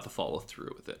tend not to follow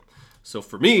through with it. So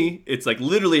for me, it's like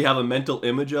literally have a mental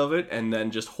image of it and then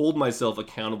just hold myself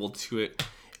accountable to it.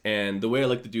 And the way I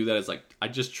like to do that is like, I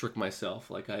just trick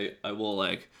myself. Like I will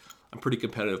like, I'm a pretty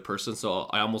competitive person. So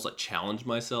I almost like challenge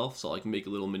myself. So like make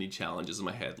little mini challenges in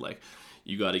my head. Like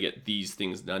you got to get these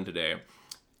things done today.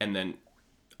 And then,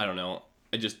 I don't know,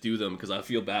 I just do them because I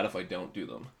feel bad if I don't do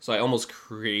them. So I almost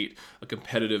create a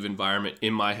competitive environment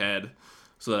in my head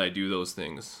so that I do those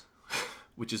things,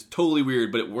 which is totally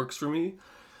weird, but it works for me.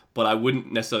 But I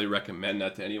wouldn't necessarily recommend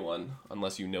that to anyone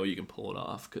unless you know you can pull it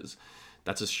off, because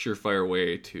that's a surefire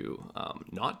way to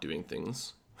not doing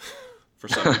things for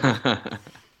some people.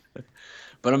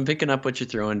 But I'm picking up what you're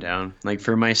throwing down. Like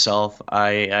for myself,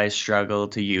 I struggle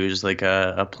to use like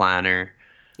a planner.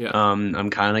 Yeah. I'm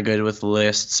kind of good with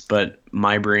lists, but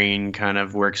my brain kind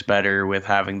of works better with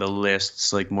having the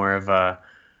lists like more of a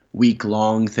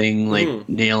week-long thing, like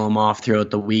nail them off throughout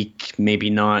the week, maybe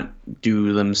not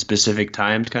do them specific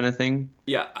times kind of thing.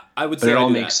 Yeah, I would But say it I all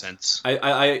do makes that.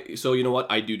 sense. So you know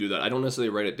what? I do that. I don't necessarily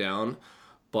write it down,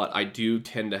 but I do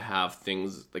tend to have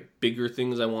things like bigger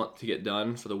things I want to get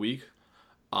done for the week.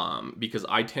 Because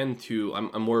I tend to,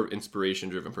 I'm more inspiration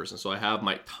driven person. So I have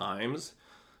my times.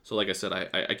 So like I said,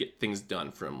 I get things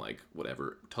done from like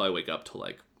whatever till I wake up till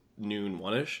like noon,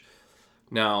 1ish.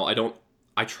 Now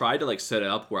I try to like set it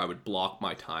up where I would block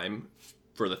my time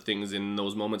for the things in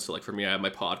those moments. So like for me, I have my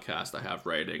podcast, I have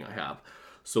writing, I have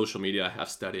social media, I have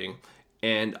studying,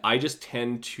 and I just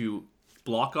tend to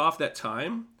block off that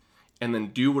time and then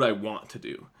do what I want to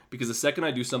do. Because the second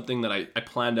I do something that I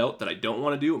planned out that I don't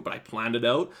want to do, but I planned it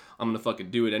out, I'm going to fucking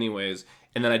do it anyways.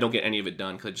 And then I don't get any of it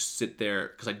done because I just sit there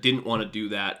because I didn't want to do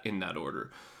that in that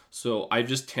order. So I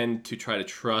just tend to try to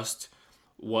trust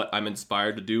what I'm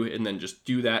inspired to do and then just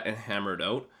do that and hammer it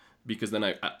out, because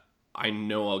then I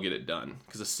know I'll get it done.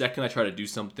 Because the second I try to do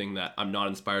something that I'm not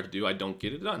inspired to do, I don't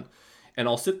get it done. And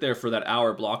I'll sit there for that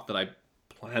hour block that I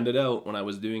planned it out when I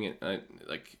was doing it. And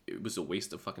it was a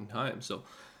waste of fucking time. So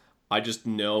I just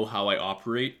know how I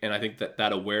operate, and I think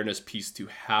that awareness piece to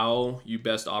how you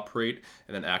best operate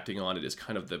and then acting on it is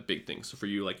kind of the big thing. So for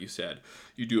you, like you said,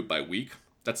 you do it by week.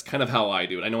 That's kind of how I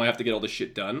do it. I know I have to get all this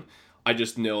shit done. I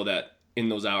just know that in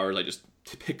those hours, I just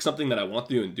pick something that I want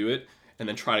to do and do it, and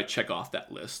then try to check off that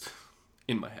list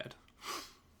in my head.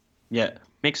 Yeah,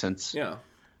 makes sense. Yeah.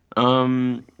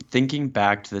 Thinking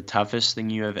back to the toughest thing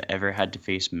you have ever had to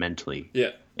face mentally,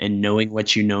 Yeah. and knowing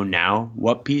what you know now,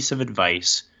 what piece of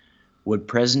advice would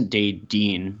present day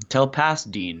Dean tell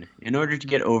past Dean in order to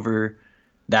get over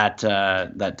that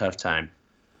tough time?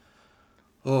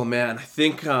 Oh man, I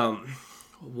think probably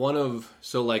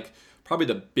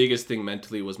the biggest thing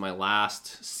mentally was my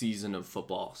last season of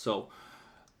football. So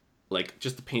like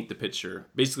just to paint the picture,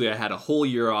 basically I had a whole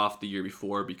year off the year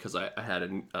before because I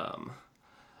had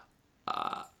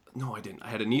no, I didn't. I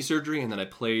had a knee surgery and then I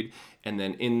played, and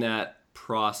then in that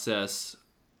process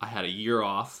I had a year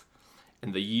off.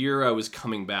 And the year I was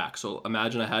coming back, so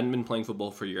imagine I hadn't been playing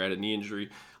football for a year. I had a knee injury.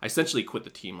 I essentially quit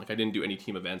the team. Like, I didn't do any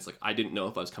team events. Like, I didn't know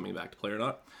if I was coming back to play or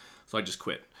not. So I just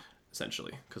quit,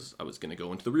 essentially, because I was going to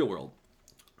go into the real world.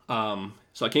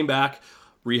 So I came back,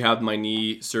 rehabbed my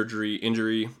knee surgery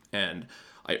injury, and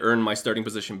I earned my starting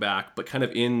position back. But kind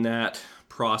of in that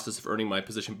process of earning my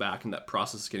position back and that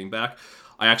process of getting back,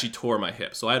 I actually tore my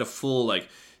hip. So I had a full, like,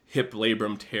 hip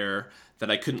labrum tear that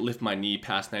I couldn't lift my knee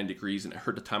past 90 degrees, and it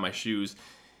hurt to tie my shoes.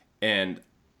 And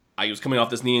I was coming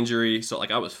off this knee injury, so like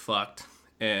I was fucked,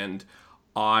 and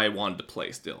I wanted to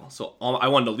play still. So I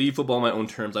wanted to leave football on my own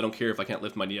terms. I don't care if I can't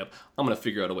lift my knee up. I'm gonna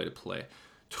figure out a way to play.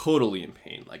 Totally in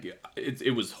pain. Like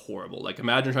it was horrible. Like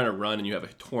imagine trying to run and you have a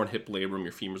torn hip labrum,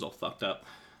 your femur's all fucked up.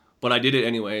 But I did it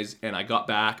anyways, and I got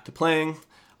back to playing.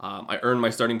 I earned my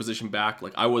starting position back.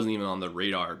 Like I wasn't even on the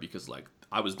radar because like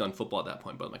I was done football at that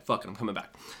point. But I'm like, fuck it, I'm coming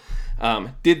back.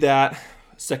 Did that.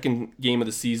 Second game of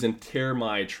the season, tear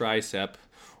my tricep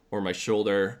or my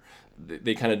shoulder.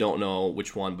 They kind of don't know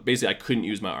which one, but basically I couldn't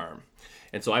use my arm.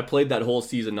 And so I played that whole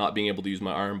season not being able to use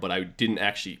my arm, but I didn't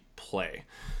actually play.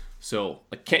 So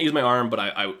I can't use my arm, but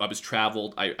I was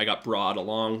traveled. I got brought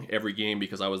along every game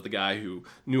because I was the guy who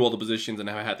knew all the positions, and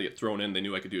if I had to get thrown in, they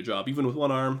knew I could do a job, even with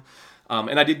one arm.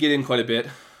 And I did get in quite a bit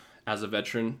as a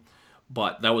veteran,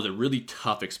 but that was a really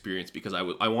tough experience because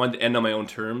I wanted to end on my own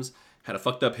terms, had a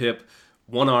fucked up hip,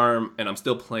 one arm, and I'm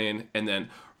still playing. And then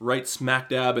right smack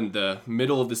dab in the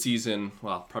middle of the season,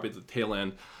 well, probably at the tail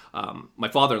end, my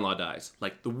father-in-law dies.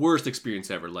 Like the worst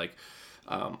experience ever. Like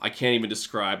I can't even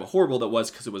describe how horrible that was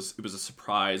because it was a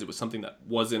surprise. It was something that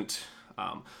wasn't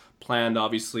planned,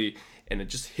 obviously, and it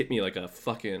just hit me like a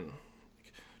fucking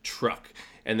truck.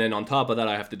 And then on top of that,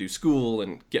 I have to do school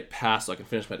and get past so I can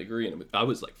finish my degree. And I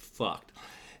was like fucked.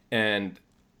 And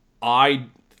I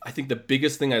think the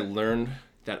biggest thing I learned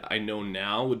that I know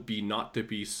now would be not to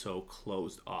be so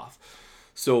closed off.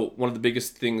 So one of the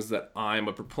biggest things that I'm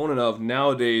a proponent of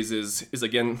nowadays is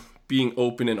again being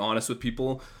open and honest with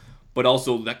people, but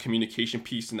also that communication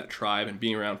piece and that tribe and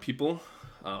being around people.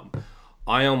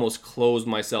 I almost closed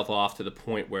myself off to the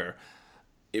point where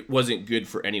it wasn't good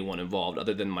for anyone involved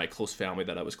other than my close family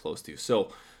that I was close to.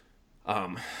 So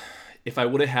if I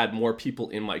would have had more people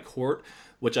in my court,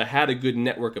 which I had a good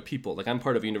network of people. Like I'm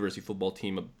part of a university football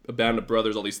team, a band of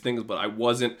brothers, all these things, but I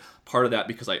wasn't part of that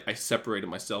because I separated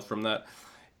myself from that.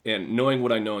 And knowing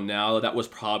what I know now, that was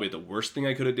probably the worst thing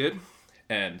I could have did.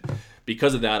 And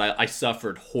because of that, I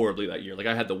suffered horribly that year. Like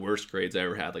I had the worst grades I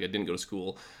ever had. Like I didn't go to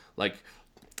school. Like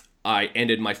I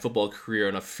ended my football career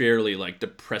in a fairly like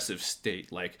depressive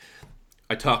state. Like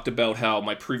I talked about how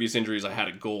my previous injuries, I had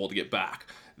a goal to get back.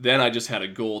 Then I just had a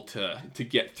goal to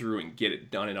get through and get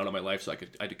it done and out of my life so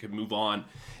I could move on.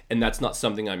 And that's not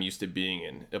something I'm used to being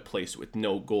in, a place with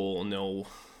no goal, no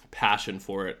passion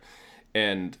for it.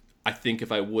 And I think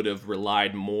if I would have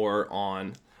relied more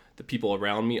on the people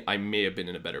around me, I may have been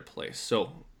in a better place.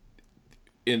 So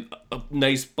in a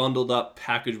nice bundled up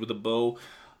package with a bow,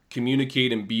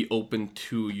 communicate and be open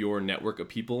to your network of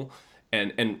people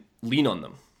and lean on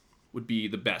them would be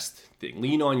the best thing.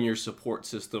 Lean on your support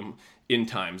system in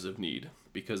times of need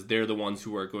because they're the ones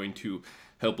who are going to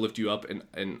help lift you up.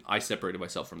 And I separated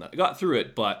myself from that. I got through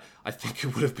it, but I think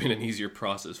it would have been an easier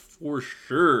process for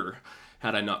sure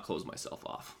had I not closed myself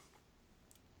off.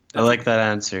 I like that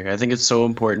answer. I think it's so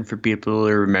important for people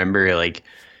to remember, like,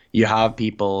 you have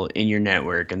people in your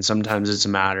network, and sometimes it's a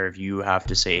matter of you have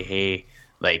to say, hey,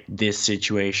 like, this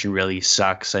situation really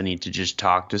sucks. I need to just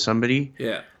talk to somebody.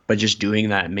 Yeah. But just doing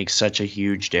that makes such a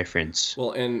huge difference.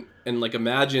 Well, and like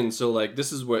imagine, so like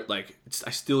this is what like I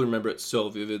still remember it so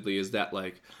vividly is that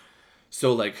like,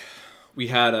 so like we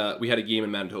had a game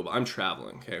in Manitoba. I'm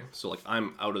traveling, okay, so like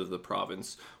I'm out of the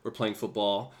province. We're playing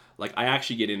football. Like I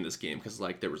actually get in this game because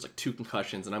like there was like 2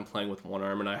 concussions and I'm playing with one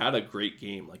arm and I had a great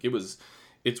game. Like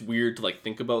it's weird to like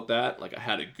think about that. Like I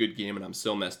had a good game and I'm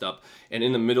so messed up. And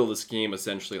in the middle of this game,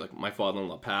 essentially, like my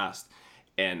father-in-law passed.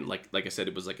 And like I said,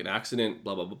 it was like an accident,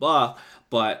 blah, blah, blah, blah.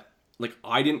 But like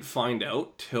I didn't find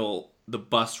out till the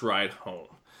bus ride home.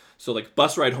 So like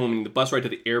bus ride home, meaning the bus ride to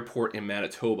the airport in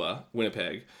Manitoba,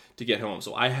 Winnipeg, to get home.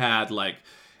 So I had like,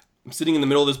 I'm sitting in the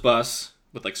middle of this bus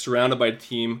with like surrounded by a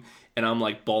team and I'm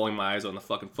like bawling my eyes on the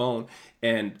fucking phone.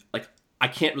 And like, I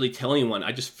can't really tell anyone.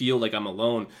 I just feel like I'm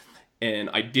alone. And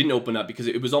I didn't open up because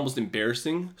it was almost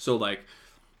embarrassing. So like,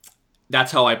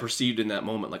 that's how I perceived in that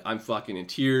moment. Like I'm fucking in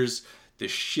tears. This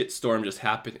shit storm just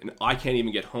happened and I can't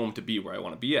even get home to be where I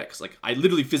want to be at because like I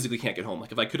literally physically can't get home.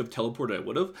 Like if I could have teleported, I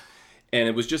would have. And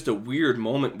it was just a weird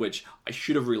moment, which I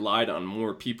should have relied on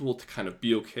more people to kind of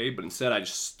be okay. But instead, I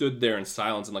just stood there in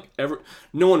silence, and like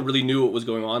no one really knew what was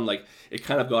going on. Like it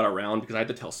kind of got around because I had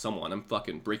to tell someone. I'm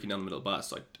fucking breaking down the middle of the bus.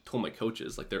 So I told my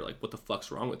coaches, like they're like, "What the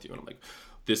fuck's wrong with you?" And I'm like,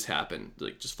 "This happened.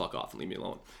 Like just fuck off and leave me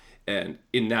alone." And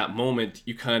in that moment,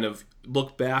 you kind of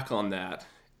look back on that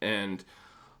and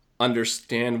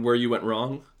understand where you went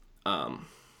wrong. And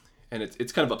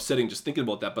it's kind of upsetting just thinking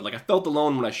about that. But like I felt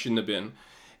alone when I shouldn't have been.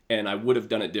 And I would have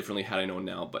done it differently had I known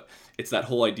now. But it's that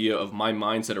whole idea of my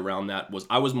mindset around that was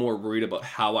I was more worried about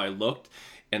how I looked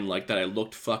and like that I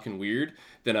looked fucking weird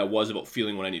than I was about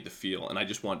feeling what I need to feel. And I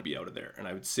just wanted to be out of there. And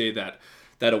I would say that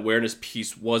that awareness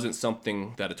piece wasn't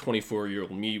something that a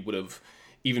 24-year-old me would have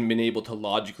even been able to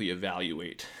logically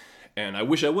evaluate. And I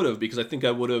wish I would have, because I think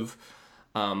I would have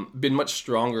been much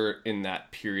stronger in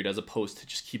that period as opposed to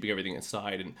just keeping everything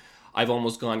inside. And I've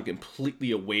almost gone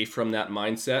completely away from that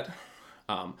mindset.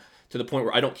 To the point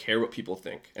where I don't care what people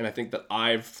think. And I think that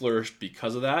I've flourished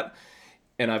because of that.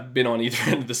 And I've been on either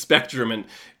end of the spectrum.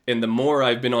 And the more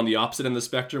I've been on the opposite end of the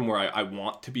spectrum, where I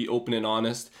want to be open and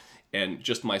honest and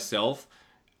just myself,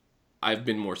 I've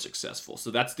been more successful.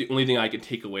 So that's the only thing I can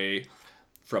take away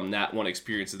from that one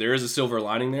experience. There is a silver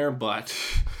lining there, but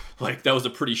like that was a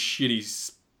pretty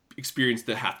shitty experience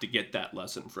to have to get that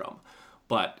lesson from.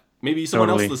 But maybe someone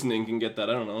else listening can get that.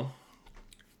 I don't know.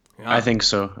 Yeah. I think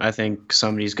so. I think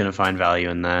somebody's going to find value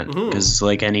in that because,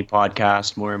 like any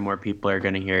podcast, more and more people are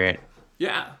going to hear it.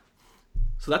 Yeah.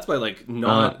 So that's my like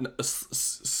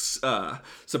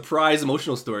surprise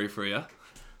emotional story for you.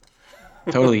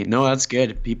 Totally. No, that's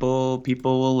good. People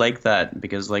will like that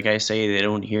because, like I say, they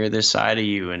don't hear this side of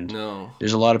you, and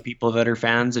there's a lot of people that are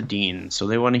fans of Dean, so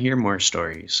they want to hear more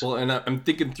stories. Well, and I'm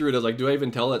thinking through it as like, do I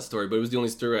even tell that story? But it was the only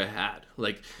story I had.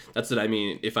 Like, that's what I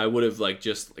mean. If I would have like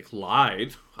just like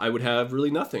lied, I would have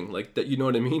really nothing. Like that, you know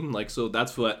what I mean? Like, so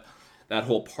that's what that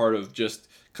whole part of just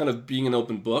kind of being an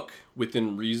open book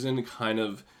within reason kind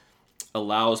of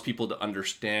allows people to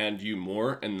understand you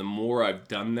more. And the more I've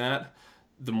done that,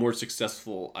 the more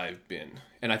successful I've been.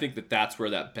 And I think that that's where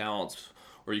that balance,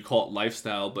 or you call it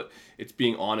lifestyle, but it's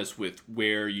being honest with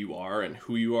where you are and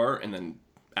who you are, and then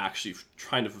actually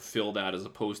trying to fulfill that as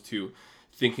opposed to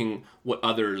thinking what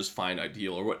others find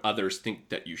ideal or what others think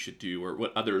that you should do or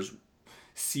what others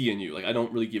see in you. Like, I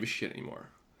don't really give a shit anymore.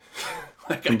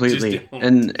 Like, completely.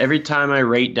 And every time I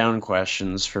write down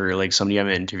questions for like somebody I'm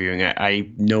interviewing, I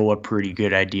know a pretty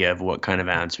good idea of what kind of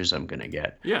answers I'm going to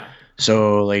get. Yeah.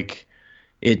 So like,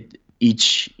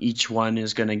 each one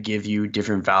is going to give you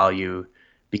different value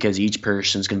because each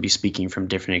person's going to be speaking from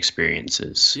different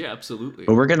experiences. Yeah, absolutely.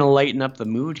 But we're going to lighten up the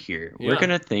mood here. Yeah. You're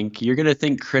going to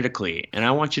think critically, and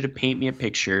I want you to paint me a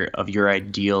picture of your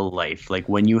ideal life. Like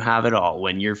when you have it all,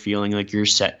 when you're feeling like you're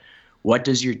set, what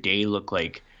does your day look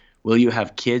like? Will you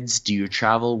have kids? Do you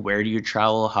travel? Where do you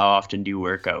travel? How often do you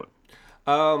work out?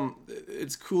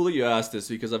 It's cool that you asked this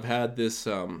because I've had this,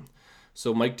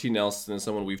 so Mike T. Nelson is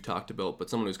someone we've talked about, but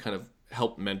someone who's kind of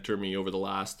helped mentor me over the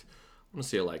last, I'm going to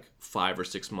say like 5 or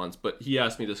 6 months. But he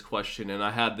asked me this question and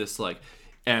I had this like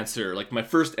answer. Like my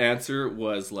first answer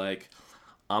was like,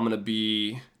 I'm going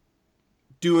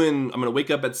to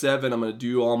wake up at 7. I'm going to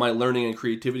do all my learning and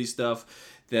creativity stuff.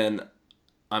 Then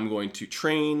I'm going to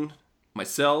train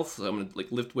myself. So I'm going to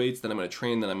like lift weights. Then I'm going to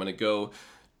train. Then I'm going to go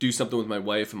do something with my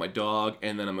wife and my dog,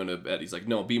 and then I'm going to bed. He's like,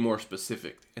 no, be more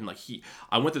specific. And like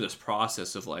I went through this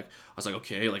process of like, I was like,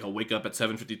 okay, like I'll wake up at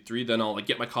 7:53, then I'll like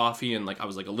get my coffee, and like I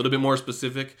was like a little bit more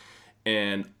specific,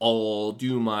 and I'll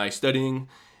do my studying,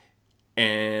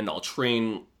 and I'll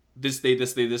train this day,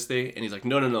 this day, this day. And he's like,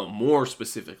 no, more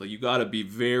specifically. You got to be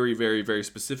very, very, very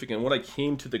specific. And what I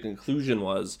came to the conclusion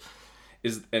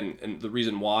is the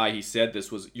reason why he said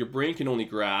this was your brain can only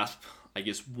grasp, I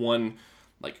guess, one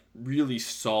like really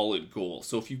solid goal.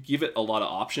 So if you give it a lot of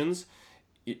options,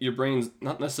 your brain's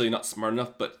not necessarily not smart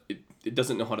enough, but it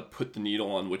doesn't know how to put the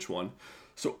needle on which one.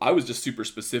 So I was just super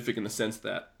specific in the sense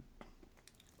that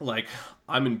like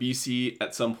I'm in BC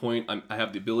at some point, I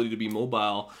have the ability to be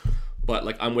mobile, but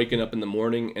like I'm waking up in the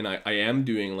morning and I am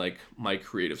doing like my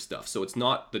creative stuff. So it's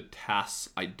not the tasks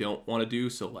I don't want to do.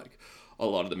 So like a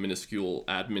lot of the minuscule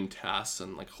admin tasks,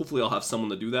 and like hopefully I'll have someone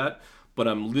to do that, but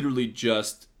I'm literally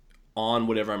just on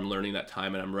whatever I'm learning that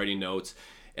time, and I'm writing notes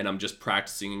and I'm just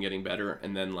practicing and getting better,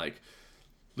 and then like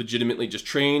legitimately just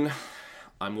train.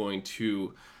 I'm going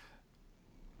to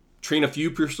train a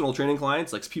few personal training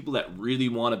clients, like people that really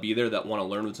want to be there, that want to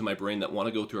learn what's in my brain, that want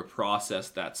to go through a process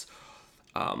that's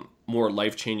more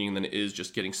life-changing than it is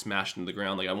just getting smashed into the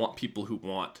ground. Like I want people who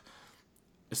want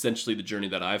essentially the journey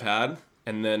that I've had.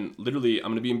 And then literally I'm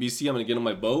going to be in BC, I'm going to get on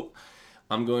my boat.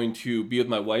 I'm going to be with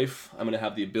my wife. I'm going to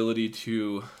have the ability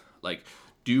to like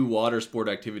do water sport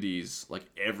activities like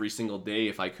every single day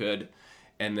if I could.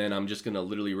 And then I'm just going to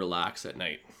literally relax at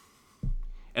night.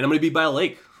 And I'm going to be by a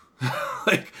lake.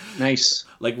 like Nice.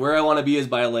 like where I want to be is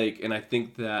by a lake, and I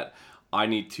think that I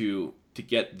need to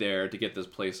get there, to get this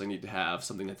place, I need to have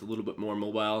something that's a little bit more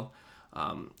mobile.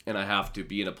 And I have to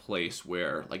be in a place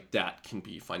where like that can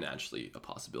be financially a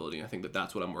possibility. I think that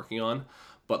that's what I'm working on.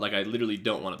 But like I literally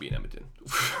don't want to be in Edmonton.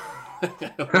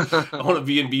 I want to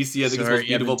be in BC. I think it's the most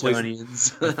beautiful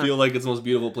place. I feel like it's the most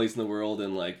beautiful place in the world,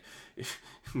 and like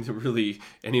really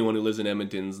anyone who lives in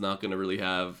Edmonton is not going to really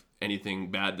have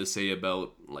anything bad to say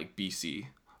about like BC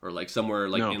or like somewhere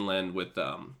like inland with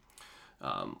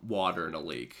water and a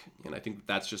lake. And I think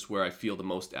that's just where I feel the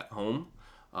most at home.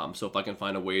 So if I can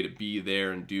find a way to be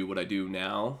there and do what I do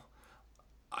now,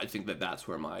 I think that that's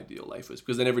where my ideal life is,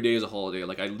 because then every day is a holiday.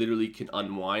 Like I literally can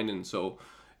unwind. And so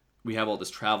we have all this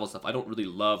travel stuff. I don't really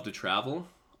love to travel,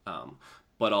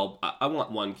 but I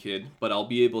want one kid, but I'll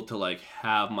be able to like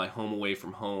have my home away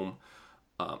from home.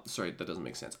 Sorry, that doesn't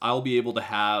make sense. I'll be able to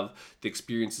have the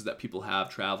experiences that people have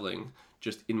traveling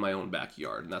just in my own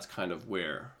backyard. And that's kind of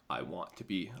where I want to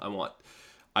be.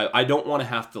 I don't want to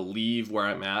have to leave where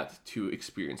I'm at to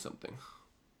experience something.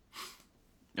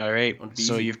 All right.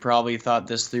 So you've probably thought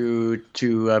this through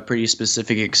to a pretty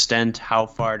specific extent. How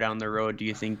far down the road do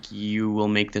you think you will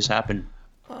make this happen?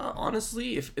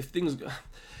 Honestly, if things...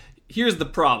 Here's the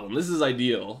problem. This is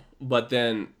ideal, but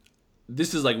then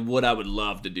this is like what I would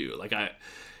love to do. Like I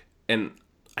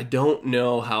don't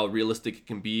know how realistic it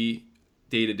can be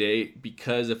day to day,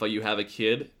 because if you have a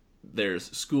kid,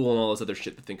 there's school and all this other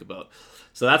shit to think about.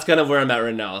 So that's kind of where I'm at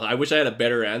right now. I wish I had a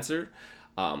better answer.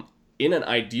 In an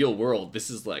ideal world, this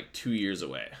is like 2 years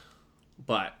away.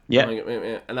 But yeah,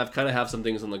 and I've kind of have some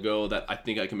things on the go that I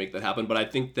think I can make that happen. But I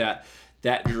think that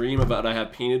dream about I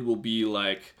have painted will be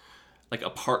like a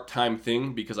part-time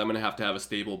thing, because I'm going to have a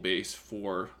stable base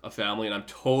for a family. And I'm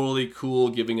totally cool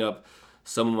giving up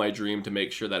some of my dream to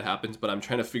make sure that happens. But I'm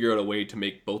trying to figure out a way to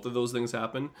make both of those things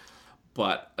happen.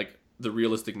 But like the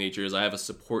realistic nature is I have a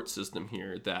support system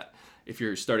here that if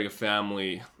you're starting a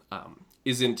family,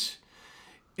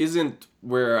 isn't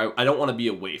where I don't want to be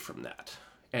away from that.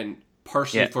 And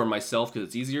partially for myself because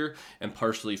it's easier, and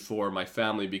partially for my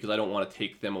family because I don't want to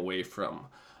take them away from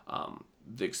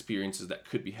the experiences that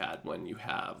could be had when you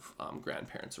have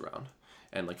grandparents around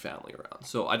and like family around.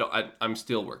 So I'm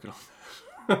still working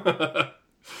on that.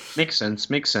 Makes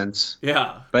sense.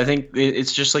 Yeah. But I think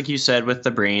it's just like you said with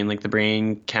the brain, like the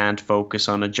brain can't focus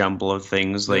on a jumble of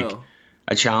things. Like No.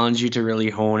 I challenge you to really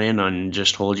hone in on,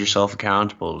 just hold yourself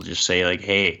accountable. Just say like,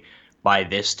 hey, by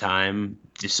this time,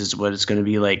 this is what it's going to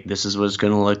be like. This is what it's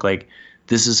going to look like.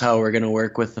 This is how we're going to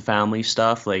work with the family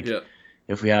stuff. Like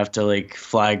if we have to like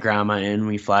fly grandma in,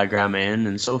 we fly grandma in,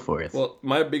 and so forth. Well,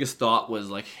 my biggest thought was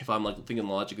like, if I'm like thinking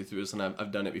logically through this, and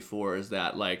I've done it before, is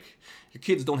that like your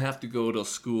kids don't have to go to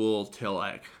school till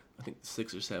like I think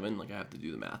 6 or 7. Like I have to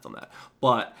do the math on that,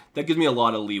 but that gives me a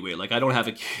lot of leeway. Like I don't have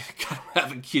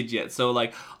a kid yet, so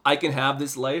like I can have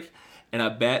this life, and I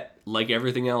bet like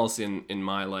everything else in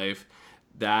my life,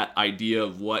 that idea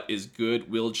of what is good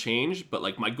will change. But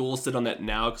like my goal is sit on that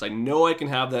now, because I know I can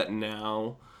have that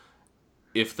now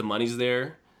if the money's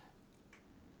there.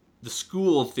 The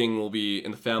school thing will be,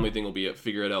 and the family thing will be a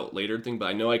figure it out later thing, but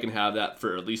I know I can have that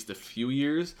for at least a few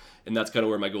years, and that's kind of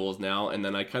where my goal is now. And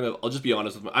then I'll just be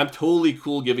honest with I'm totally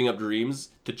cool giving up dreams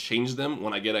to change them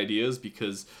when I get ideas,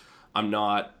 because I'm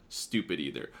not stupid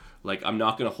either. Like I'm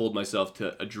not going to hold myself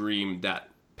to a dream that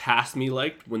past me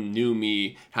liked when new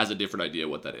me has a different idea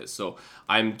what that is. So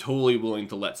I'm totally willing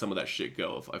to let some of that shit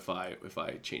go if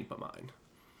I change my mind.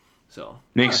 So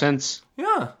makes sense.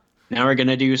 Yeah. Now we're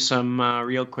gonna do some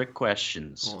real quick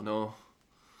questions. Oh no.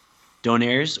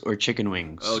 Donaires or chicken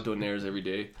wings? Oh, donaires every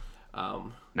day.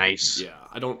 Nice. Yeah,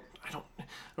 I don't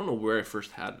know where I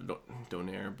first had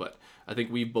donaire, but I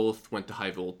think we both went to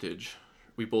high voltage.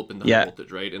 We both been to high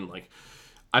voltage, right? And like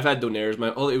I've had donaires.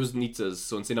 It was Nitzas.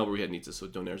 So in St. Albert we had Nitzas, so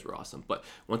donaires were awesome. But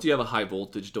once you have a high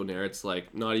voltage donaire, it's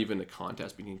like not even a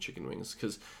contest between chicken wings,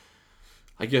 because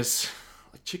I guess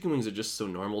like chicken wings are just so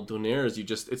normal. Donaires,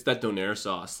 it's that donaire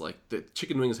sauce. Like the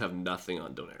chicken wings have nothing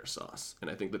on donaire sauce, and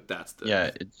I think that's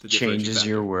the it changes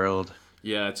your world.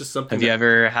 Yeah, it's just something. Have you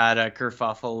ever had a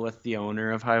kerfuffle with the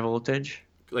owner of High Voltage?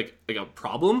 Like a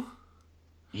problem?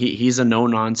 He's a no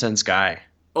nonsense guy.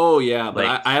 Oh yeah, but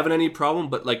I haven't any problem.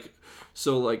 But like,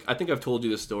 so like I think I've told you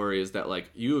this story, is that like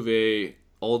U of A,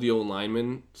 all the old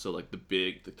linemen, so like the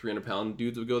 300-pound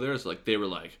dudes would go there. So like they were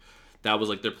like, that was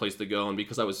like their place to go. And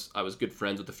because I was good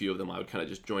friends with a few of them, I would kind of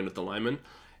just join with the linemen.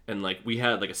 And like we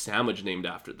had like a sandwich named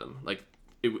after them. Like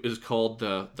it is called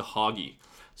the Hoggy.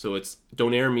 So it's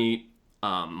donair meat,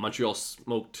 Montreal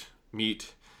smoked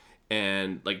meat,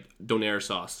 and like donair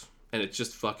sauce, and it's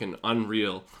just fucking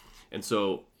unreal. And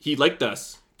so he liked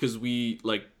us because we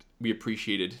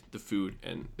appreciated the food,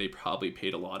 and they probably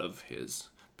paid a lot of his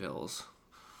bills.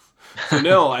 So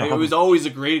no, it was always a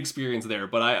great experience there.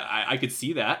 But I could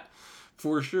see that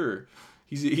for sure.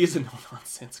 He's a no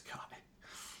nonsense guy.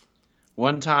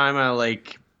 One time I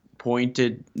like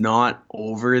pointed not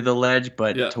over the ledge,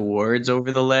 but towards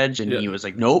over the ledge, and he was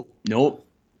like, "Nope, nope,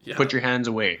 put your hands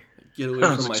away." Get away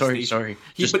from my sorry, station. sorry.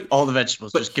 Just all the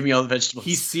vegetables. Just give me all the vegetables.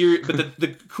 He's serious, but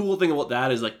the cool thing about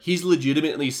that is like he's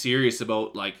legitimately serious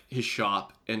about like his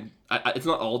shop, and it's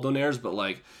not all donairs, but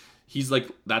like he's like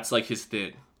that's like his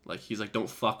thing. Like he's like, don't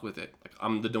fuck with it. Like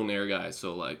I'm the donair guy,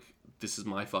 so like this is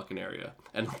my fucking area,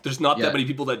 and there's not that many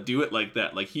people that do it like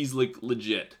that. Like he's like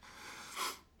legit.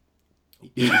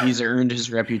 He's earned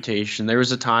his reputation. There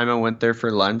was a time I went there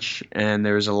for lunch, and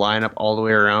there was a lineup all the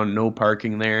way around, no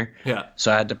parking there. Yeah.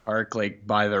 So I had to park like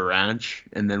by the ranch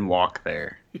and then walk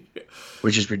there,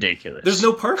 which is ridiculous. There's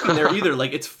no parking there either.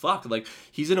 Like it's fucked. Like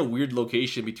he's in a weird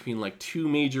location between like two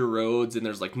major roads, and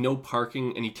there's like no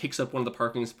parking, and he takes up one of the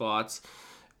parking spots,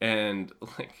 and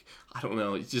like I don't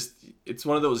know. It's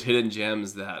one of those hidden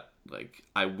gems that like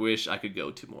I wish I could go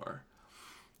to more.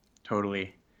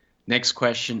 Totally. Next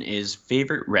question is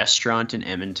favorite restaurant in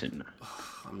Edmonton.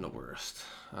 I'm the worst.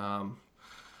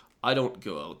 I don't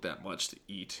go out that much to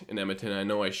eat in Edmonton. I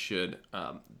know I should.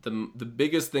 The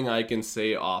biggest thing I can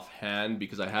say offhand,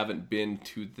 because I haven't been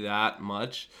to that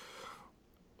much,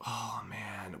 oh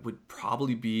man, would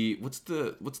probably be what's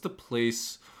the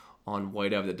place on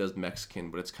White Ave that does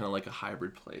Mexican, but it's kind of like a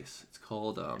hybrid place. It's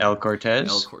called El Cortez.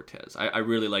 El Cortez. I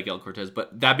really like El Cortez,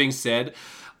 but that being said,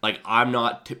 like I'm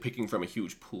not picking from a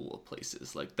huge pool of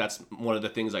places. Like that's one of the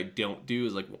things I don't do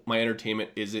is like my entertainment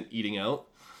isn't eating out,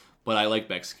 but I like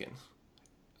Mexican.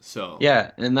 So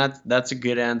yeah, and that's a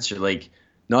good answer. Like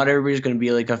not everybody's gonna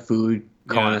be like a food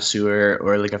connoisseur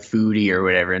or like a foodie or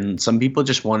whatever, and some people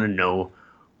just want to know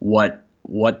what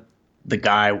the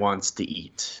guy wants to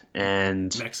eat,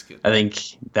 and Mexican. I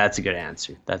think that's a good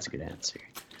answer.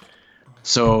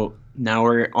 So now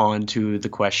we're on to the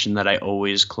question that I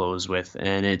always close with,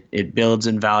 and it builds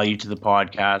in value to the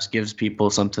podcast, gives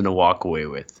people something to walk away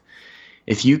with.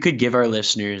 If you could give our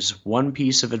listeners one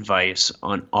piece of advice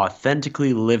on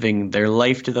authentically living their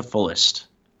life to the fullest,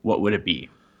 what would it be?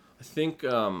 I think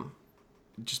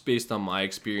just based on my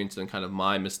experience and kind of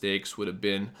my mistakes would have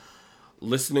been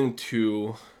listening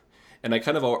to, and I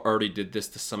kind of already did this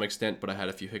to some extent, but I had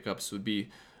a few hiccups, would be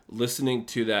listening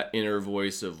to that inner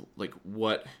voice of like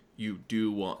what you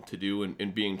do want to do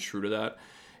and being true to that.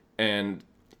 And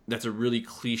that's a really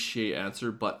cliche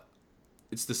answer, but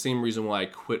it's the same reason why I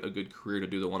quit a good career to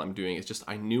do the one I'm doing. It's just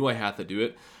I knew I had to do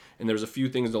it. And there was a few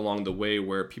things along the way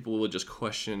where people would just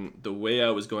question the way I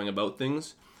was going about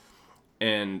things.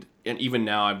 And even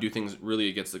now I do things really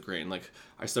against the grain. Like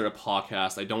I started a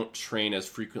podcast. I don't train as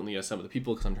frequently as some of the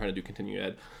people because I'm trying to do continuing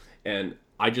ed. And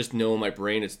I just know in my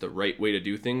brain it's the right way to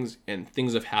do things, and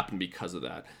things have happened because of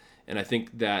that. And I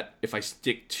think that if I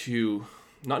stick to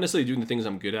not necessarily doing the things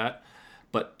I'm good at,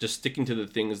 but just sticking to the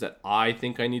things that I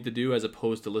think I need to do as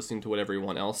opposed to listening to what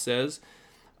everyone else says,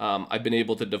 I've been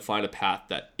able to define a path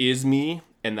that is me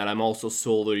and that I'm also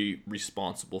solely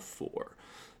responsible for.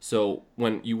 So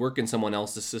when you work in someone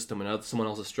else's system and someone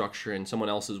else's structure and someone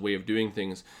else's way of doing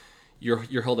things,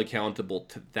 you're held accountable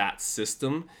to that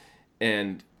system,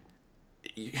 and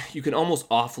you can almost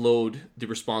offload the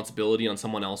responsibility on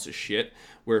someone else's shit,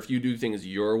 where if you do things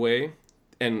your way,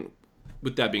 and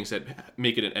with that being said,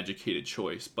 make it an educated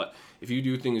choice, but if you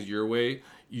do things your way,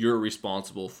 you're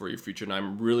responsible for your future. And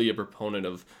I'm really a proponent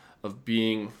of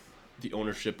being the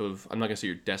ownership of, I'm not gonna say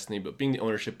your destiny, but being the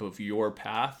ownership of your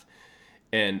path.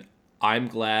 And I'm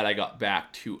glad I got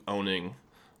back to owning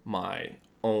my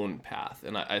own path.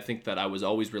 And I think that I was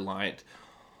always reliant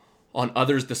on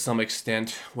others to some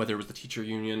extent, whether it was the teacher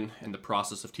union and the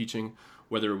process of teaching,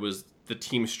 whether it was the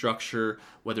team structure,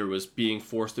 whether it was being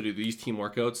forced to do these team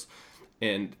workouts.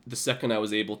 And the second I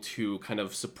was able to kind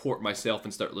of support myself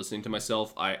and start listening to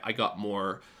myself, I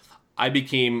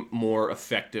became more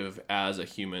effective as a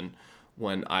human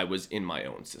when I was in my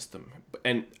own system.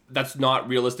 And that's not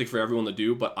realistic for everyone to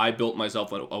do, but I built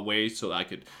myself a way so that I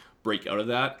could break out of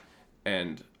that.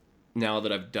 And now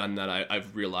that I've done that,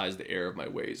 I've realized the error of my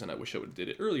ways, and I wish I would have did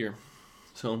it earlier.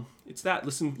 So it's that.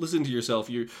 Listen to yourself.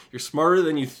 You're smarter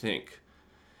than you think.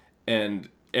 And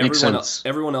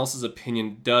everyone else's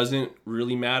opinion doesn't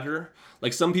really matter.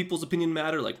 Like some people's opinion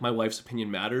matter, like my wife's opinion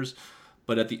matters,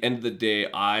 But at the end of the day,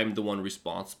 I'm the one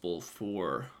responsible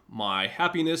for my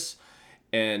happiness,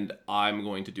 and I'm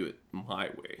going to do it my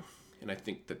way. And I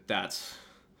think that's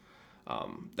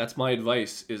my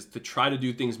advice, is to try to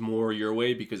do things more your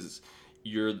way, because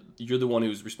you're the one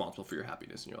who's responsible for your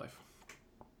happiness in your life.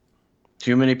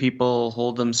 Too many people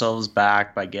hold themselves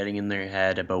back by getting in their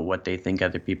head about what they think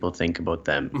other people think about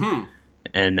them. Mm-hmm.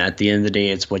 And at the end of the day,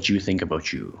 it's what you think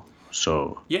about you.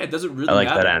 So yeah, it doesn't really I like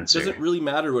matter. that answer. It doesn't really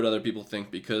matter what other people think,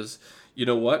 because you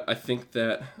know what? I think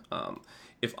that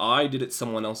if I did it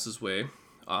someone else's way,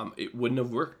 it wouldn't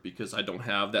have worked, because I don't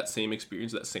have that same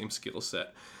experience, that same skill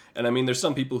set. And I mean, there's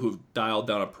some people who've dialed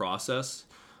down a process,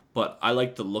 but I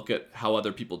like to look at how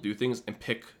other people do things and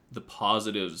pick the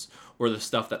positives or the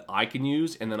stuff that I can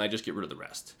use, and then I just get rid of the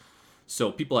rest. So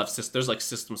people have there's like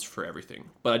systems for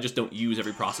everything, but I just don't use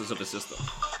every process of the system.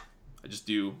 I just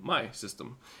do my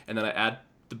system, and then I add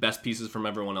the best pieces from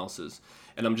everyone else's,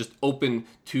 and I'm just open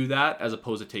to that, as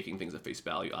opposed to taking things at face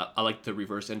value. I like to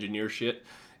reverse engineer shit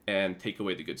and take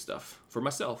away the good stuff for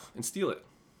myself and steal it.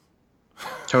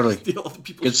 Totally. Steal other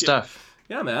people's Good shit. stuff.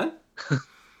 Yeah, man.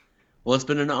 Well, it's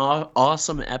been an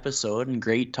awesome episode and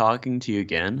great talking to you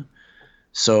again.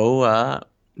 So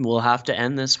we'll have to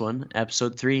end this one,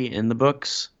 episode 3 in the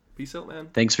books. Peace out, man.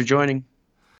 Thanks for joining.